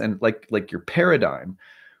ideas and like your paradigm,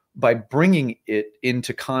 by bringing it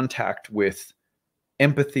into contact with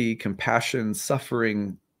empathy, compassion,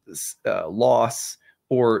 suffering, loss,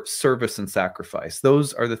 or service and sacrifice.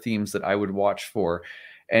 Those are the themes that I would watch for.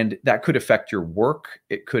 And that could affect your work.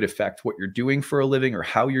 It could affect what you're doing for a living or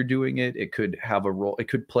how you're doing it. It could have a role. It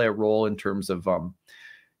could play a role in terms of,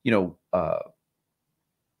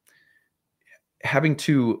 having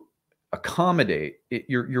to accommodate it.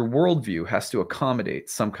 Your worldview has to accommodate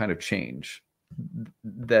some kind of change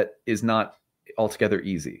that is not altogether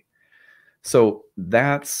easy. So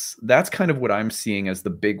that's kind of what I'm seeing as the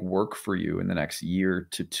big work for you in the next year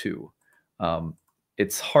to 2.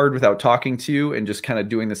 It's hard without talking to you and just kind of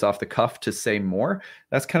doing this off the cuff to say more.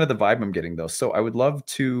 That's kind of the vibe I'm getting, though. So I would love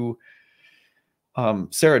to,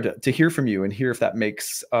 Sarah, to hear from you and hear if that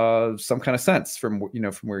makes some kind of sense from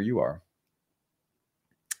where you are.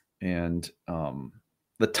 And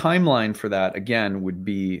the timeline for that, again, would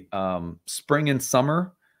be spring and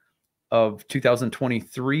summer of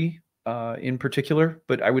 2023 in particular,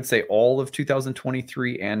 but I would say all of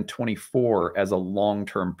 2023 and 24 as a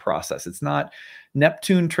long-term process. It's not,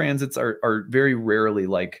 Neptune transits are very rarely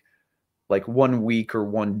like 1 week or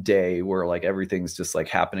 1 day where like everything's just like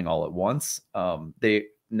happening all at once.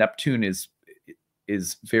 Neptune is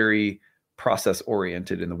very process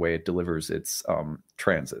oriented in the way it delivers its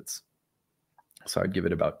transits. So I'd give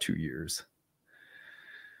it about 2 years.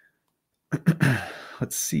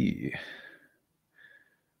 Let's see.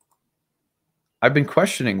 I've been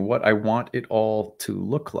questioning what I want it all to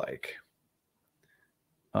look like.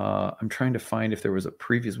 I'm trying to find if there was a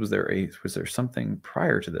previous, was there something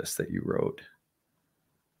prior to this that you wrote?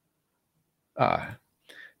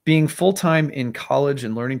 Being full-time in college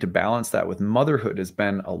and learning to balance that with motherhood has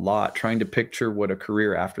been a lot, trying to picture what a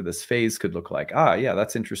career after this phase could look like. Yeah,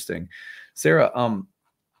 that's interesting. Sarah,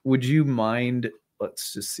 would you mind,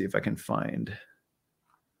 let's just see if I can find,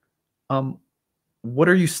 what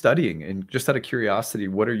are you studying? And just out of curiosity,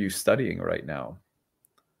 what are you studying right now?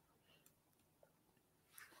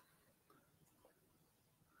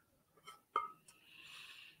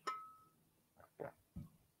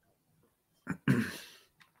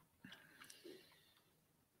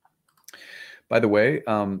 By the way,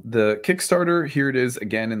 the Kickstarter, here it is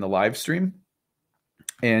again in the live stream.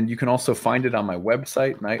 And you can also find it on my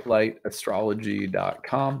website,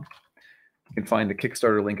 nightlightastrology.com. You can find the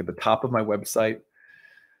Kickstarter link at the top of my website.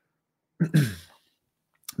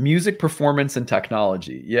 Music, performance, and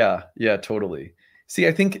technology. Yeah, totally. See,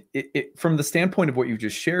 I think from the standpoint of what you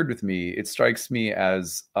just shared with me, it strikes me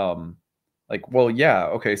as well, yeah,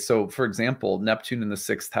 okay. So for example, Neptune in the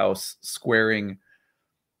 6th house squaring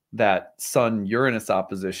that Sun-Uranus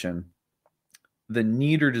opposition, the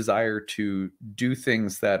need or desire to do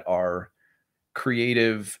things that are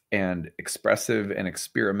creative and expressive and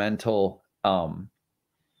experimental,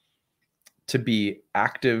 to be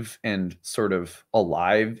active and sort of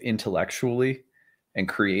alive intellectually and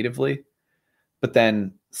creatively. But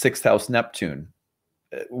then 6th house Neptune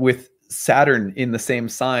with Saturn in the same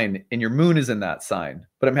sign, and your moon is in that sign,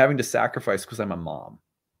 but I'm having to sacrifice because I'm a mom.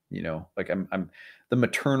 You know, like I'm the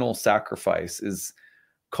maternal sacrifice is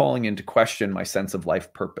calling into question my sense of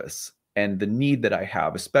life purpose and the need that I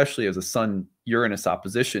have, especially as a Sun Uranus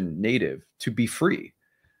opposition native, to be free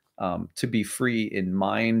in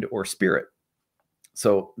mind or spirit.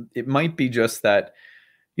 So it might be just that,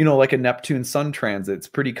 you know, like a Neptune Sun transit, it's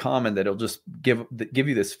pretty common that it'll just give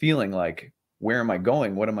you this feeling like, where am I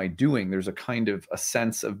going? What am I doing? There's a kind of a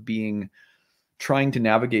sense of trying to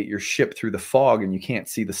navigate your ship through the fog, and you can't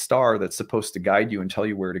see the star that's supposed to guide you and tell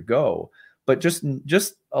you where to go. But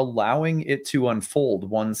just allowing it to unfold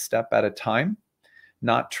one step at a time,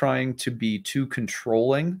 not trying to be too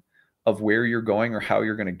controlling of where you're going or how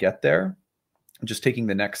you're going to get there. Just taking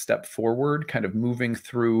the next step forward, kind of moving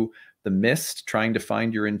through the mist, trying to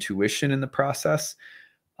find your intuition in the process,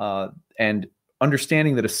 and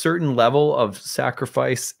understanding that a certain level of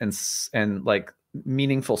sacrifice and like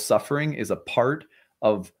meaningful suffering is a part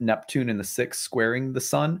of Neptune in the 6th squaring the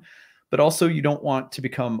sun. But also, you don't want to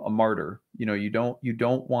become a martyr. You know, you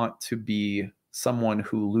don't want to be someone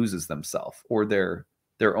who loses themselves or their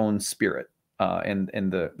own spirit, and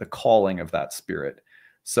the calling of that spirit.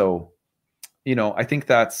 So, you know, I think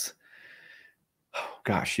that's, oh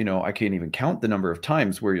gosh, you know, I can't even count the number of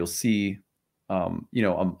times where you'll see, you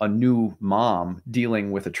know, a new mom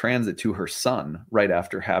dealing with a transit to her son right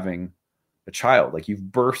after having a child. Like, you've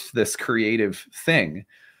birthed this creative thing.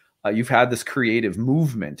 You've had this creative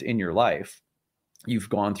movement in your life. You've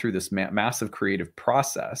gone through this massive creative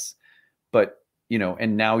process, but, you know,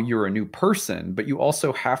 and now you're a new person, but you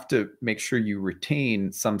also have to make sure you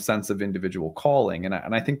retain some sense of individual calling. And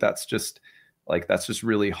I think that's just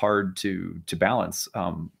really hard to balance,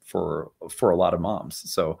 for a lot of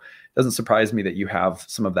moms. So it doesn't surprise me that you have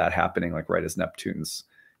some of that happening, like right as Neptune's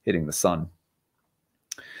hitting the sun.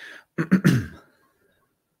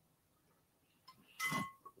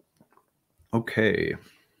 Okay.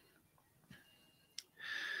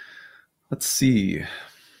 Let's see.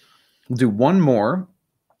 We'll do one more,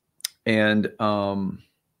 and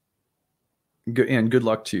good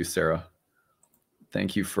luck to you, Sarah.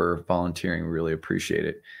 Thank you for volunteering. Really appreciate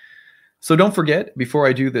it. So don't forget, before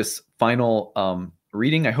I do this final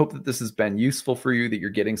reading, I hope that this has been useful for you, that you're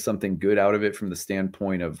getting something good out of it from the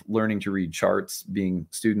standpoint of learning to read charts, being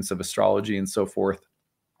students of astrology, and so forth.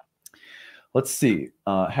 Let's see.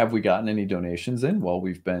 Have we gotten any donations in while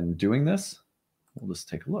we've been doing this? We'll just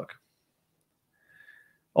take a look.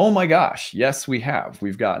 Oh my gosh. Yes, we have.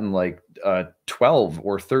 We've gotten like 12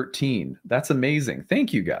 or 13. That's amazing.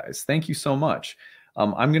 Thank you guys. Thank you so much.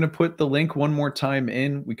 I'm going to put the link one more time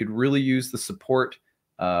in. We could really use the support.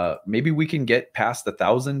 Maybe we can get past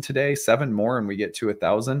 1,000 today, 7 more, and we get to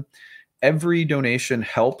 1,000. Every donation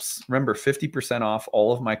helps. Remember, 50% off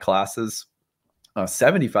all of my classes,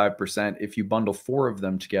 75% if you bundle 4 of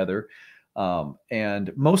them together.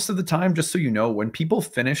 And most of the time, just so you know, when people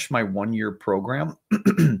finish my 1-year program,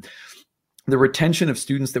 the retention of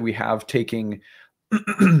students that we have taking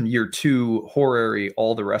year 2, horary,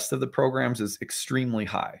 all the rest of the programs is extremely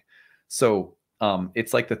high. So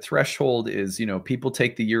it's like the threshold is, you know, people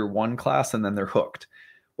take the year 1 class and then they're hooked.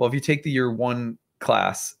 Well, if you take the year 1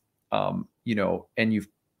 class, you know, and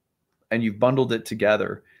you've bundled it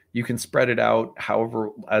together, you can spread it out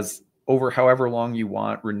however long you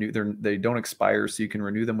want. They don't expire, so you can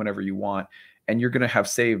renew them whenever you want, and you're going to have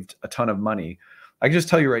saved a ton of money. I can just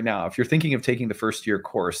tell you right now, if you're thinking of taking the first year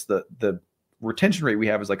course, the retention rate we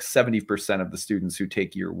have is like 70% of the students who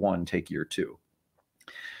take year 1 take year 2.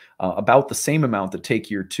 About the same amount that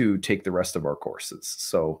take year 2 take the rest of our courses.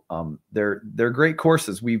 So they're great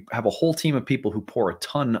courses. We have a whole team of people who pour a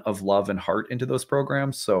ton of love and heart into those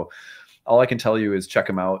programs. So all I can tell you is check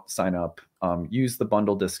them out, sign up, use the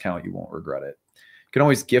bundle discount. You won't regret it. You can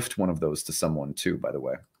always gift one of those to someone too, by the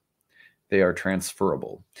way. They are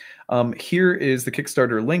transferable. Here is the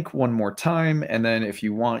Kickstarter link one more time. And then if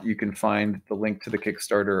you want, you can find the link to the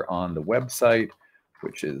Kickstarter on the website,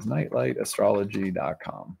 which is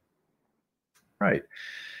nightlightastrology.com. Right.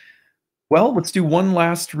 Well, let's do one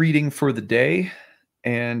last reading for the day.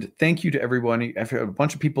 And thank you to everyone. I've had a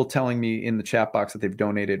bunch of people telling me in the chat box that they've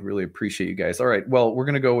donated. Really appreciate you guys. All right. Well, we're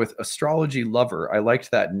going to go with Astrology Lover. I liked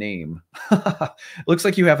that name. Looks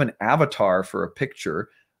like you have an avatar for a picture.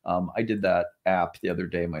 I did that app the other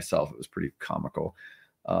day myself. It was pretty comical.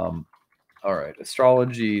 All right.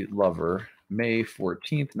 Astrology Lover, May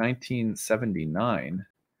 14th, 1979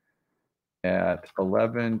 at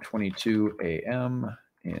 11:22 a.m.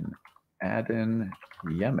 in Aden,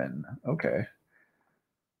 Yemen. Okay.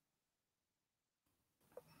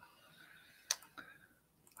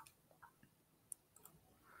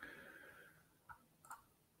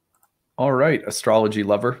 All right, Astrology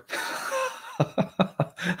Lover.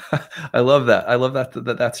 I love that. I love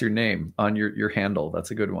that that's your name on your handle.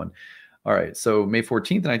 That's a good one. All right. So May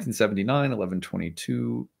 14th, 1979,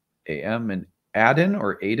 11:22 a.m. in Aden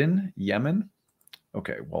or Aden, Yemen.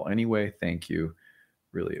 Okay. Well, anyway, thank you.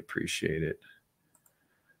 Really appreciate it.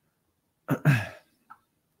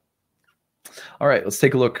 All right, let's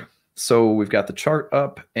take a look. So we've got the chart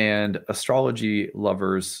up, and Astrology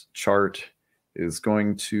Lovers chart is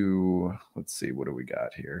going to, let's see, what do we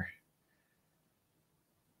got here?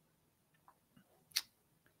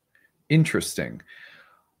 Interesting.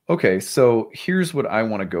 Okay, so here's what I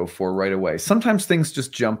want to go for right away. Sometimes things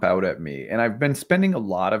just jump out at me, and I've been spending a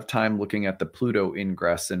lot of time looking at the Pluto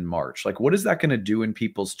ingress in March. Like, what is that going to do in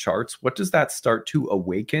people's charts? What does that start to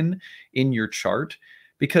awaken in your chart?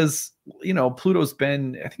 Because, Pluto's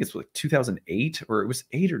been, I think it's like 2008, or it was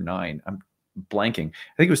 8 or 9. I'm blanking.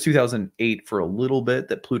 I think it was 2008 for a little bit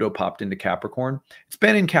that Pluto popped into Capricorn. It's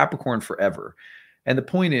been in Capricorn forever. And the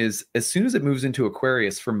point is, as soon as it moves into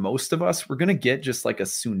Aquarius, for most of us, we're going to get just like a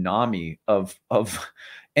tsunami of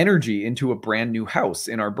energy into a brand new house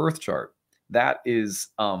in our birth chart. That is,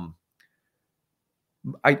 I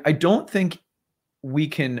don't think we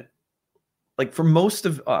can, like, for most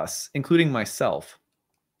of us, including myself,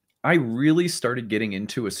 I really started getting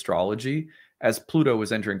into astrology as Pluto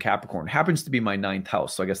was entering Capricorn. It happens to be my 9th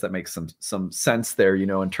house, so I guess that makes some sense there,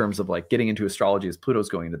 in terms of like getting into astrology as Pluto's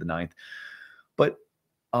going into the 9th. But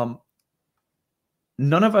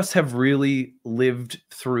none of us have really lived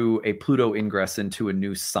through a Pluto ingress into a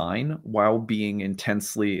new sign while being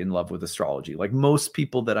intensely in love with astrology. Like, most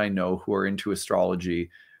people that I know who are into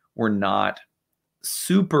astrology were not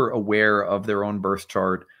super aware of their own birth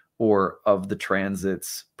chart or of the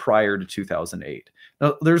transits prior to 2008.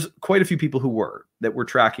 Now, there's quite a few people that were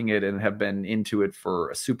tracking it and have been into it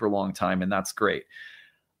for a super long time, and that's great.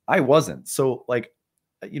 I wasn't. So, like,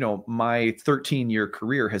 my 13-year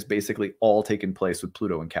career has basically all taken place with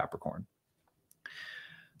Pluto and Capricorn.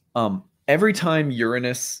 Every time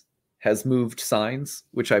Uranus has moved signs,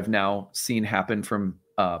 which I've now seen happen from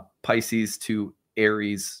Pisces to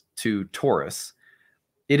Aries to Taurus,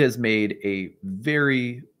 it has made a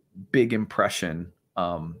very big impression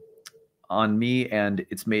on me, and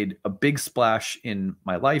it's made a big splash in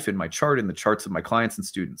my life, in my chart, in the charts of my clients and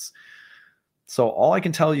students. So all I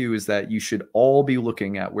can tell you is that you should all be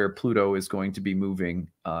looking at where Pluto is going to be moving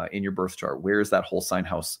in your birth chart. Where is that whole sign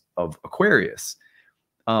house of Aquarius?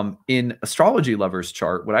 In Astrology Lovers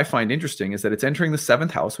chart, what I find interesting is that it's entering the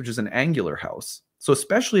 7th house, which is an angular house. So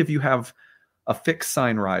especially if you have a fixed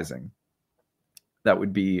sign rising, that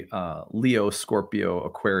would be Leo, Scorpio,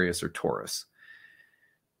 Aquarius, or Taurus.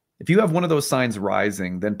 If you have one of those signs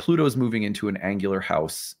rising, then Pluto is moving into an angular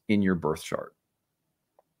house in your birth chart.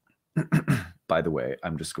 By the way,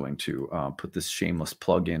 I'm just going to put this shameless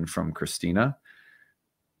plug in from Christina.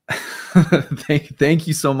 Thank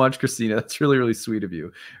you so much, Christina. That's really, really sweet of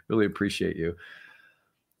you. Really appreciate you.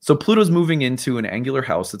 So Pluto's moving into an angular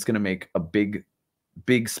house. It's going to make a big,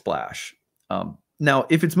 big splash. Now,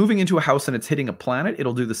 if it's moving into a house and it's hitting a planet,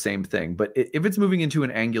 it'll do the same thing. But if it's moving into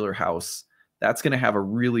an angular house, that's going to have a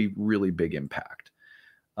really, really big impact.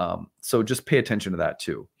 So just pay attention to that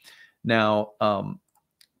too. Now,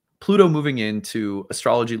 Pluto moving into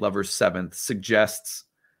Astrology Lovers 7th suggests,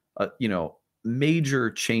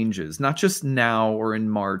 major changes, not just now or in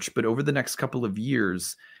March, but over the next couple of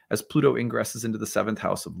years as Pluto ingresses into the 7th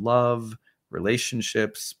house of love,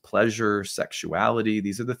 relationships, pleasure, sexuality.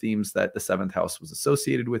 These are the themes that the 7th house was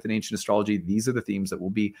associated with in ancient astrology. These are the themes that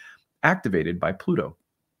will be activated by Pluto.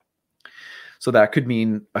 So that could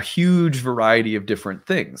mean a huge variety of different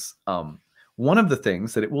things. One of the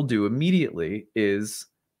things that it will do immediately is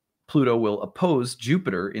Pluto will oppose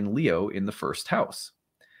Jupiter in Leo in the 1st house.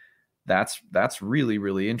 That's really,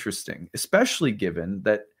 really interesting, especially given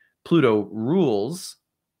that Pluto rules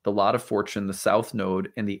the lot of fortune, the South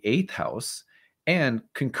Node, and the 8th house. And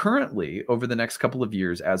concurrently, over the next couple of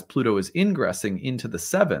years, as Pluto is ingressing into the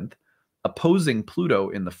 7th, opposing Pluto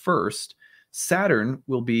in the 1st, Saturn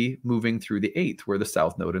will be moving through the 8th, where the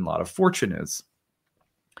South Node and lot of fortune is.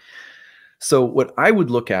 So what I would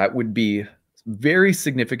look at would be very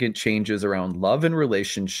significant changes around love and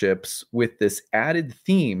relationships with this added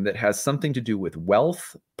theme that has something to do with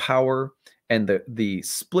wealth, power, and the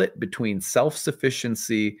split between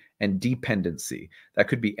self-sufficiency and dependency. That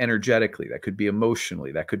could be energetically, that could be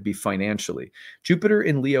emotionally, that could be financially. Jupiter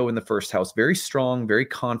in Leo in the 1st house, very strong, very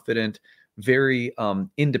confident, very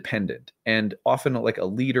independent, and often like a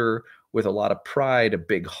leader with a lot of pride, a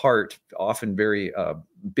big heart, often very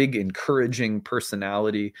big, encouraging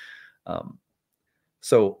personality.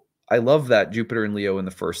 So I love that Jupiter and Leo in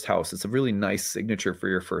the 1st house. It's a really nice signature for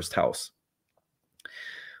your 1st house.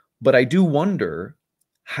 But I do wonder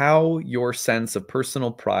how your sense of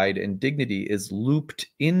personal pride and dignity is looped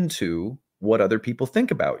into what other people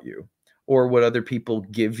think about you or what other people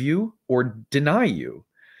give you or deny you.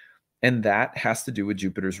 And that has to do with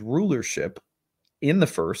Jupiter's rulership in the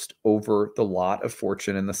first over the lot of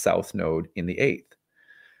fortune in the south node in the eighth.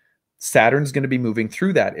 Saturn's going to be moving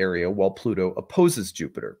through that area while Pluto opposes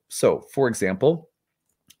Jupiter. So, for example,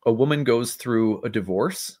 a woman goes through a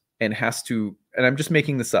divorce and has to, and I'm just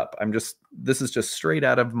making this up. This is just straight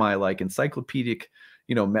out of my like encyclopedic,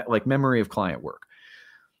 like memory of client work.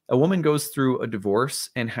 A woman goes through a divorce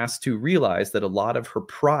and has to realize that a lot of her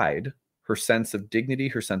pride, her sense of dignity,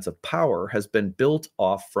 her sense of power has been built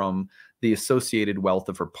off from the associated wealth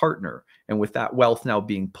of her partner. And with that wealth now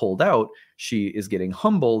being pulled out, she is getting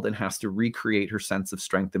humbled and has to recreate her sense of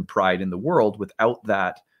strength and pride in the world without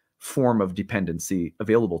that form of dependency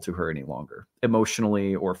available to her any longer,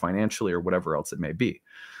 emotionally or financially or whatever else it may be.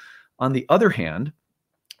 On the other hand,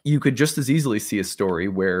 you could just as easily see a story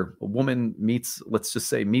where a woman meets, let's just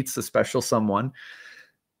say, meets a special someone,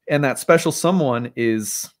 and that special someone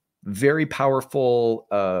is very powerful,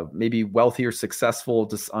 maybe wealthy or successful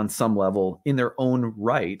just on some level in their own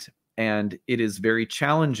right. And it is very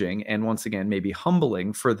challenging and once again, maybe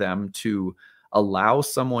humbling for them to allow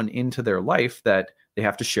someone into their life that they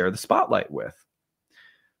have to share the spotlight with.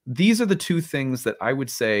 These are the two things that I would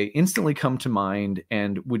say instantly come to mind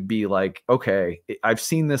and would be like, okay, I've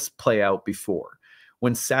seen this play out before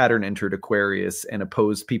when Saturn entered Aquarius and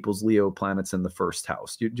opposed people's Leo planets in the first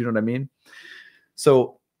house. Do you know what I mean?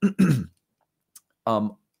 So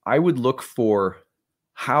I would look for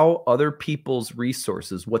how other people's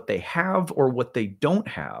resources, what they have or what they don't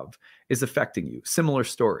have, is affecting you. Similar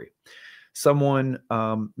story. Someone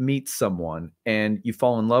meets someone and you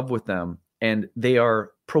fall in love with them and they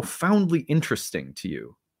are profoundly interesting to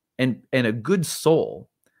you and a good soul,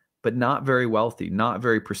 but not very wealthy, not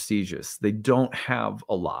very prestigious. They don't have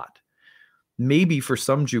a lot. Maybe for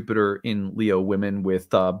some Jupiter in Leo women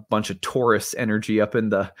with a bunch of Taurus energy up in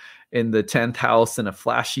the 10th house and a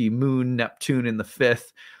flashy moon, Neptune in the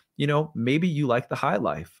 5th, maybe you like the high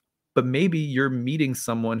life, but maybe you're meeting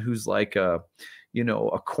someone who's like a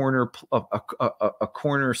corner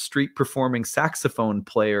street performing saxophone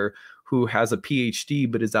player who has a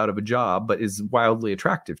PhD but is out of a job but is wildly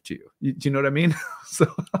attractive to you. Do you know what I mean? So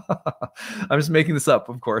I'm just making this up,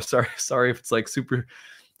 of course. Sorry if it's like super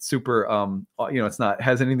it's not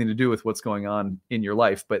has anything to do with what's going on in your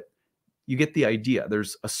life, but you get the idea.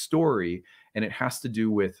 There's a story and it has to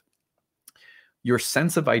do with your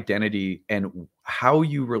sense of identity and how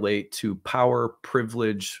you relate to power,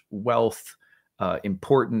 privilege, wealth,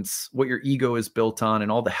 importance, what your ego is built on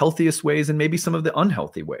in all the healthiest ways and maybe some of the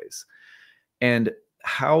unhealthy ways. And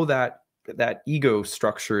how that ego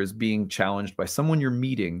structure is being challenged by someone you're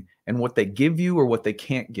meeting and what they give you or what they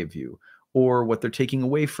can't give you or what they're taking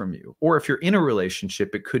away from you. Or if you're in a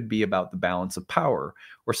relationship, it could be about the balance of power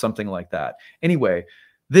or something like that. Anyway,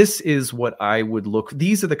 this is what I would look.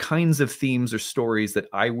 These are the kinds of themes or stories that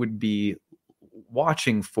I would be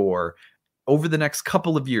watching for over the next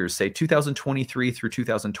couple of years, say 2023 through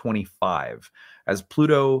 2025, as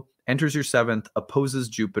Pluto enters your 7th, opposes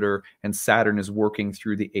Jupiter, and Saturn is working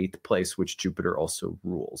through the 8th place, which Jupiter also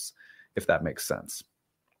rules, if that makes sense.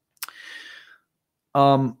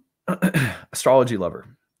 Astrology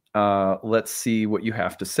lover, let's see what you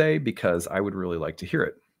have to say because I would really like to hear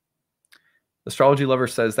it. Astrology lover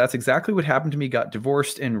says, that's exactly what happened to me. Got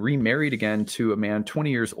divorced and remarried again to a man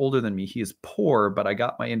 20 years older than me. He is poor, but I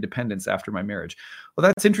got my independence after my marriage. Well,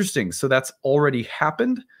 that's interesting. So that's already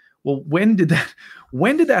happened. Well, when did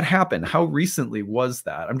that happen? How recently was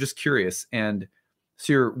that? I'm just curious. And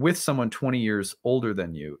so you're with someone 20 years older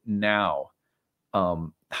than you now.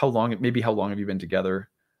 How long have you been together?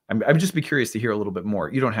 I'm just be curious to hear a little bit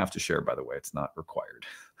more. You don't have to share, by the way, it's not required,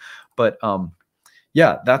 but,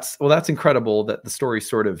 yeah, that's incredible that the story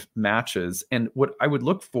sort of matches. And what I would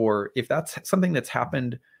look for, if that's something that's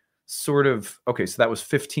happened sort of, okay, so that was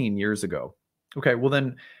 15 years ago. Okay, well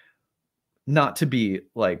then, not to be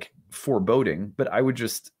like foreboding, but I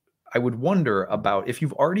would wonder about if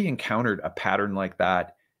you've already encountered a pattern like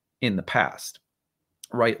that in the past,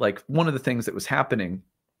 right? Like one of the things that was happening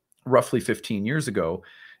roughly 15 years ago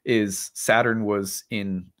is Saturn was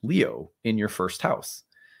in Leo in your first house.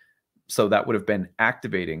 So that would have been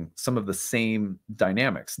activating some of the same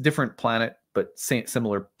dynamics, different planet, but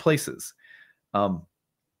similar places.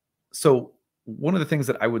 So one of the things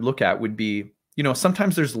that I would look at would be,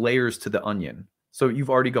 sometimes there's layers to the onion. So you've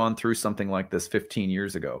already gone through something like this 15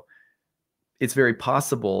 years ago. it's very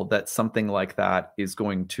possible that something like that is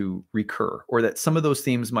going to recur, or that some of those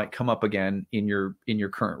themes might come up again in your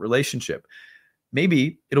current relationship.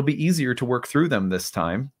 Maybe it'll be easier to work through them this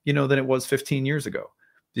time, than it was 15 years ago.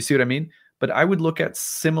 Do you see what I mean? But I would look at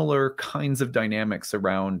similar kinds of dynamics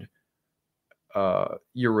around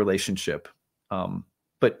your relationship.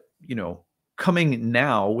 But coming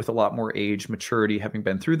now with a lot more age, maturity, having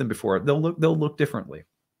been through them before, they'll look differently.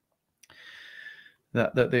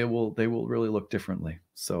 That they will really look differently.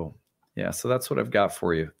 So yeah, so that's what I've got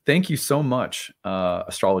for you. Thank you so much,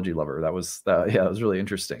 astrology lover. That was really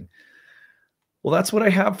interesting. Well, that's what I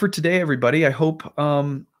have for today, everybody. I hope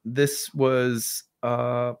this was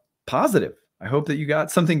positive. I hope that you got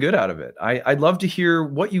something good out of it. I'd love to hear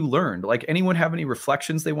what you learned. Like, anyone have any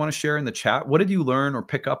reflections they want to share in the chat? What did you learn or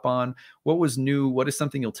pick up on? What was new? What is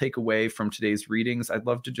something you'll take away from today's readings? I'd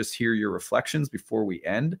love to just hear your reflections before we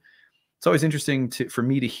end. It's always interesting for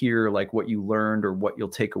me to hear like what you learned or what you'll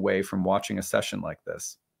take away from watching a session like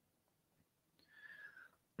this.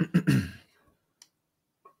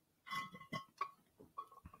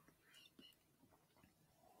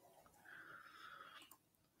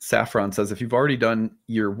 Saffron says, if you've already done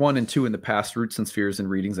year 1 and 2 in the past, Roots and Spheres and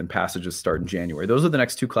readings and passages start in January. Those are the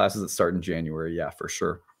next 2 classes that start in January. Yeah, for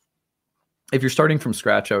sure. If you're starting from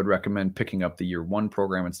scratch, I would recommend picking up the year 1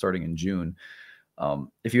 program and starting in June.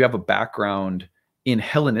 If you have a background in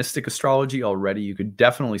Hellenistic astrology already, you could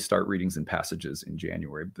definitely start readings and passages in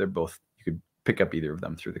January. They're both, you could pick up either of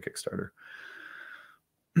them through the Kickstarter.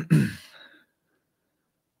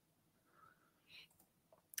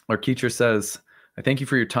 Larkeecher says, I thank you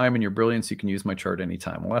for your time and your brilliance. You can use my chart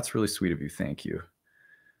anytime. Well, that's really sweet of you. Thank you.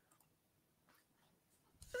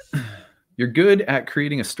 You're good at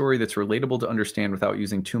creating a story that's relatable to understand without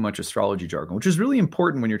using too much astrology jargon, which is really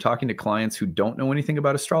important when you're talking to clients who don't know anything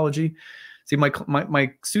about astrology. See,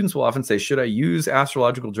 my students will often say, should I use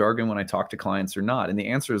astrological jargon when I talk to clients or not? And the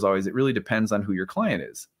answer is always, it really depends on who your client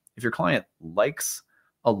is. If your client likes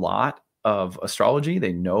a lot of astrology,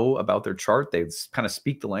 they know about their chart, they kind of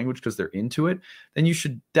speak the language because they're into it, then you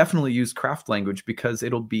should definitely use craft language because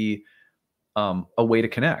it'll be a way to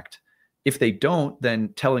connect. If they don't,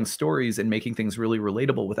 then telling stories and making things really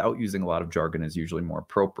relatable without using a lot of jargon is usually more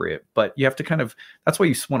appropriate. But you have to that's why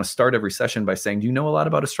you want to start every session by saying, do you know a lot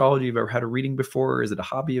about astrology? Have you ever had a reading before? Or is it a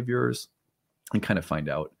hobby of yours? And kind of find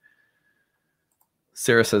out.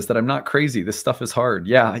 Sarah says that I'm not crazy. This stuff is hard.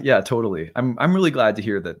 Yeah, totally. I'm really glad to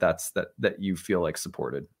hear that you feel like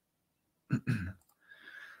supported.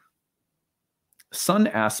 Sun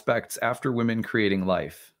aspects after women creating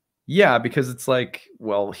life. Yeah, because it's like,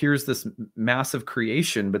 well, here's this massive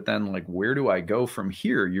creation, but then like, where do I go from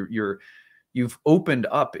here? You've opened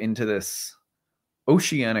up into this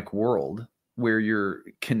oceanic world where you're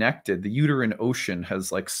connected. The uterine ocean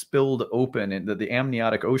has like spilled open, and the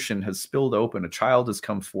amniotic ocean has spilled open. A child has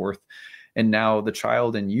come forth, and now the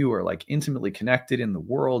child and you are like intimately connected in the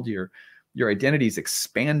world. Your identity is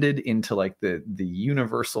expanded into like the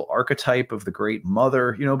universal archetype of the great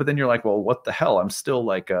mother, but then you're like, well, what the hell? I'm still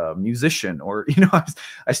like a musician, or,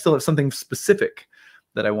 I still have something specific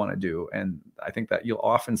that I want to do. And I think that you'll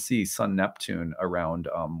often see Sun Neptune around,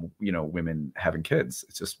 women having kids.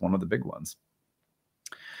 It's just one of the big ones.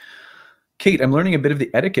 Kate, I'm learning a bit of the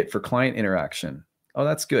etiquette for client interaction. Oh,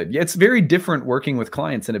 that's good. Yeah, it's very different working with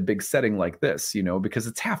clients in a big setting like this, because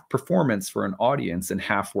it's half performance for an audience and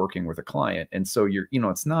half working with a client. And so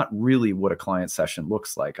it's not really what a client session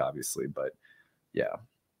looks like, obviously, but yeah.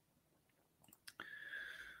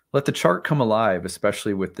 Let the chart come alive,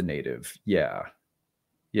 especially with the native. Yeah,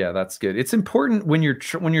 that's good. It's important when you're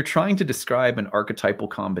trying to describe an archetypal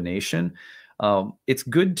combination. It's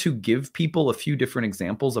good to give people a few different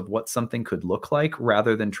examples of what something could look like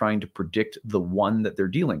rather than trying to predict the one that they're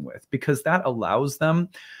dealing with, because that allows them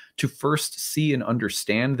to first see and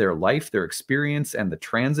understand their life, their experience, and the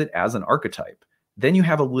transit as an archetype. Then you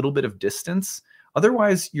have a little bit of distance.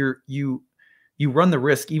 Otherwise, you run the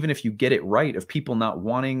risk, even if you get it right, of people not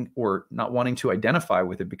wanting to identify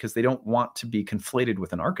with it because they don't want to be conflated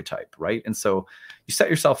with an archetype, right? And so you set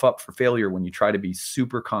yourself up for failure when you try to be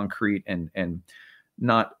super concrete and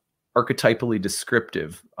not archetypally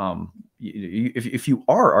descriptive. If you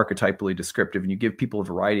are archetypally descriptive and you give people a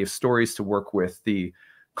variety of stories to work with, the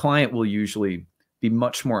client will usually be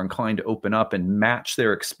much more inclined to open up and match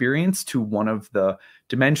their experience to one of the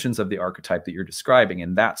dimensions of the archetype that you're describing.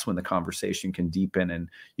 And that's when the conversation can deepen and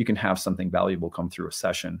you can have something valuable come through a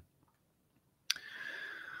session.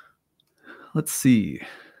 Let's see.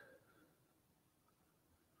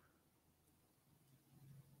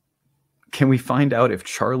 Can we find out if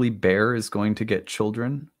Charlie Bear is going to get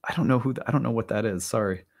children? I don't know what that is.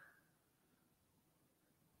 Sorry.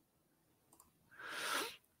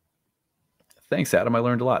 Thanks, Adam. I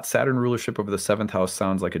learned a lot. Saturn rulership over the 7th house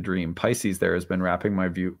sounds like a dream. Pisces there has been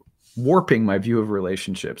warping my view of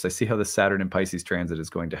relationships. I see how the Saturn and Pisces transit is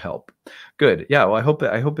going to help. Good. Yeah. Well, I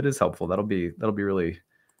hope it is helpful. That'll be really,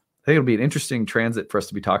 I think it'll be an interesting transit for us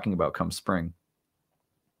to be talking about come spring.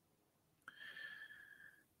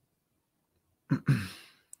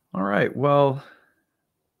 All right. Well,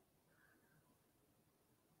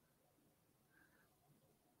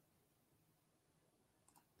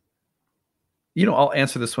 I'll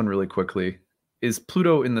answer this one really quickly. Is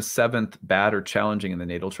Pluto in the 7th bad or challenging in the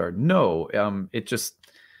natal chart? No. It just,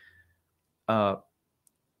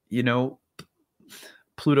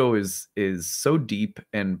 Pluto is so deep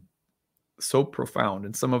and so profound,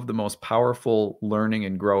 and some of the most powerful learning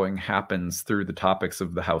and growing happens through the topics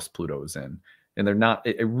of the house Pluto is in. And they're not,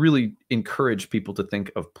 I really encourage people to think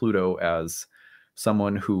of Pluto as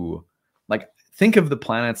someone who, think of the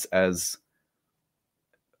planets as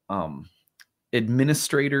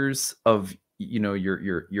administrators of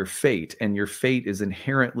your fate, and your fate is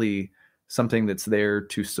inherently something that's there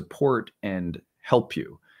to support and help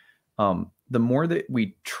you. The more that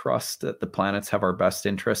we trust that the planets have our best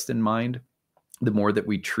interest in mind, the more that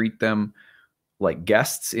we treat them like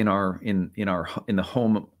guests in the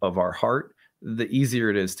home of our heart, the easier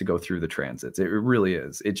it is to go through the transits. It really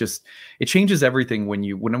is. It changes everything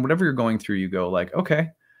whenever you're going through, you go like,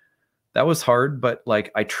 okay, that was hard, but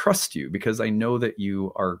I trust you because I know that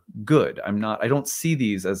you are good. I don't see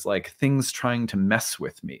these as things trying to mess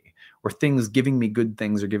with me, or things giving me good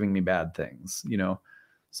things or giving me bad things,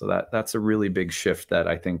 So that's a really big shift that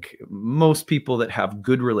I think most people that have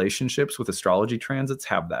good relationships with astrology transits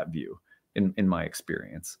have that view in my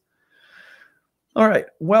experience. All right.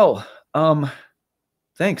 Well,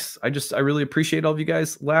 thanks. I really appreciate all of you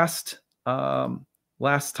guys. Last time,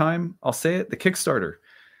 I'll say it, the Kickstarter.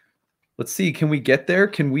 Let's see, can we get there?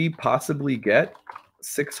 Can we possibly get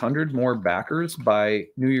 600 more backers by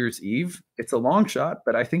New Year's Eve? It's a long shot,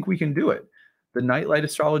 but I think we can do it. The Nightlight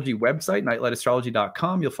Astrology website,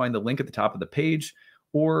 nightlightastrology.com, you'll find the link at the top of the page,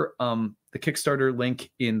 or the Kickstarter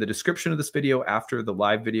link in the description of this video after the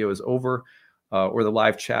live video is over, or the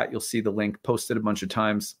live chat. You'll see the link posted a bunch of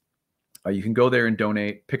times. You can go there and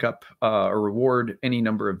donate, pick up a reward, any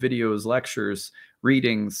number of videos, lectures,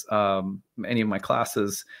 readings, any of my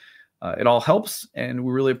classes. It all helps, and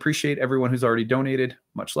we really appreciate everyone who's already donated.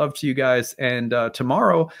 Much love to you guys. And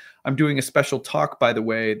tomorrow, I'm doing a special talk, by the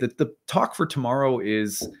way. The talk for tomorrow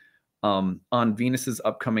is on Venus's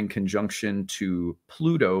upcoming conjunction to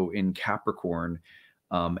Pluto in Capricorn,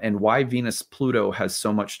 and why Venus-Pluto has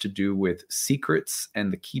so much to do with secrets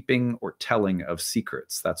and the keeping or telling of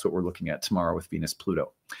secrets. That's what we're looking at tomorrow with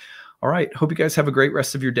Venus-Pluto. All right. Hope you guys have a great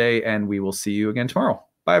rest of your day, and we will see you again tomorrow.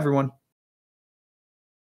 Bye, everyone.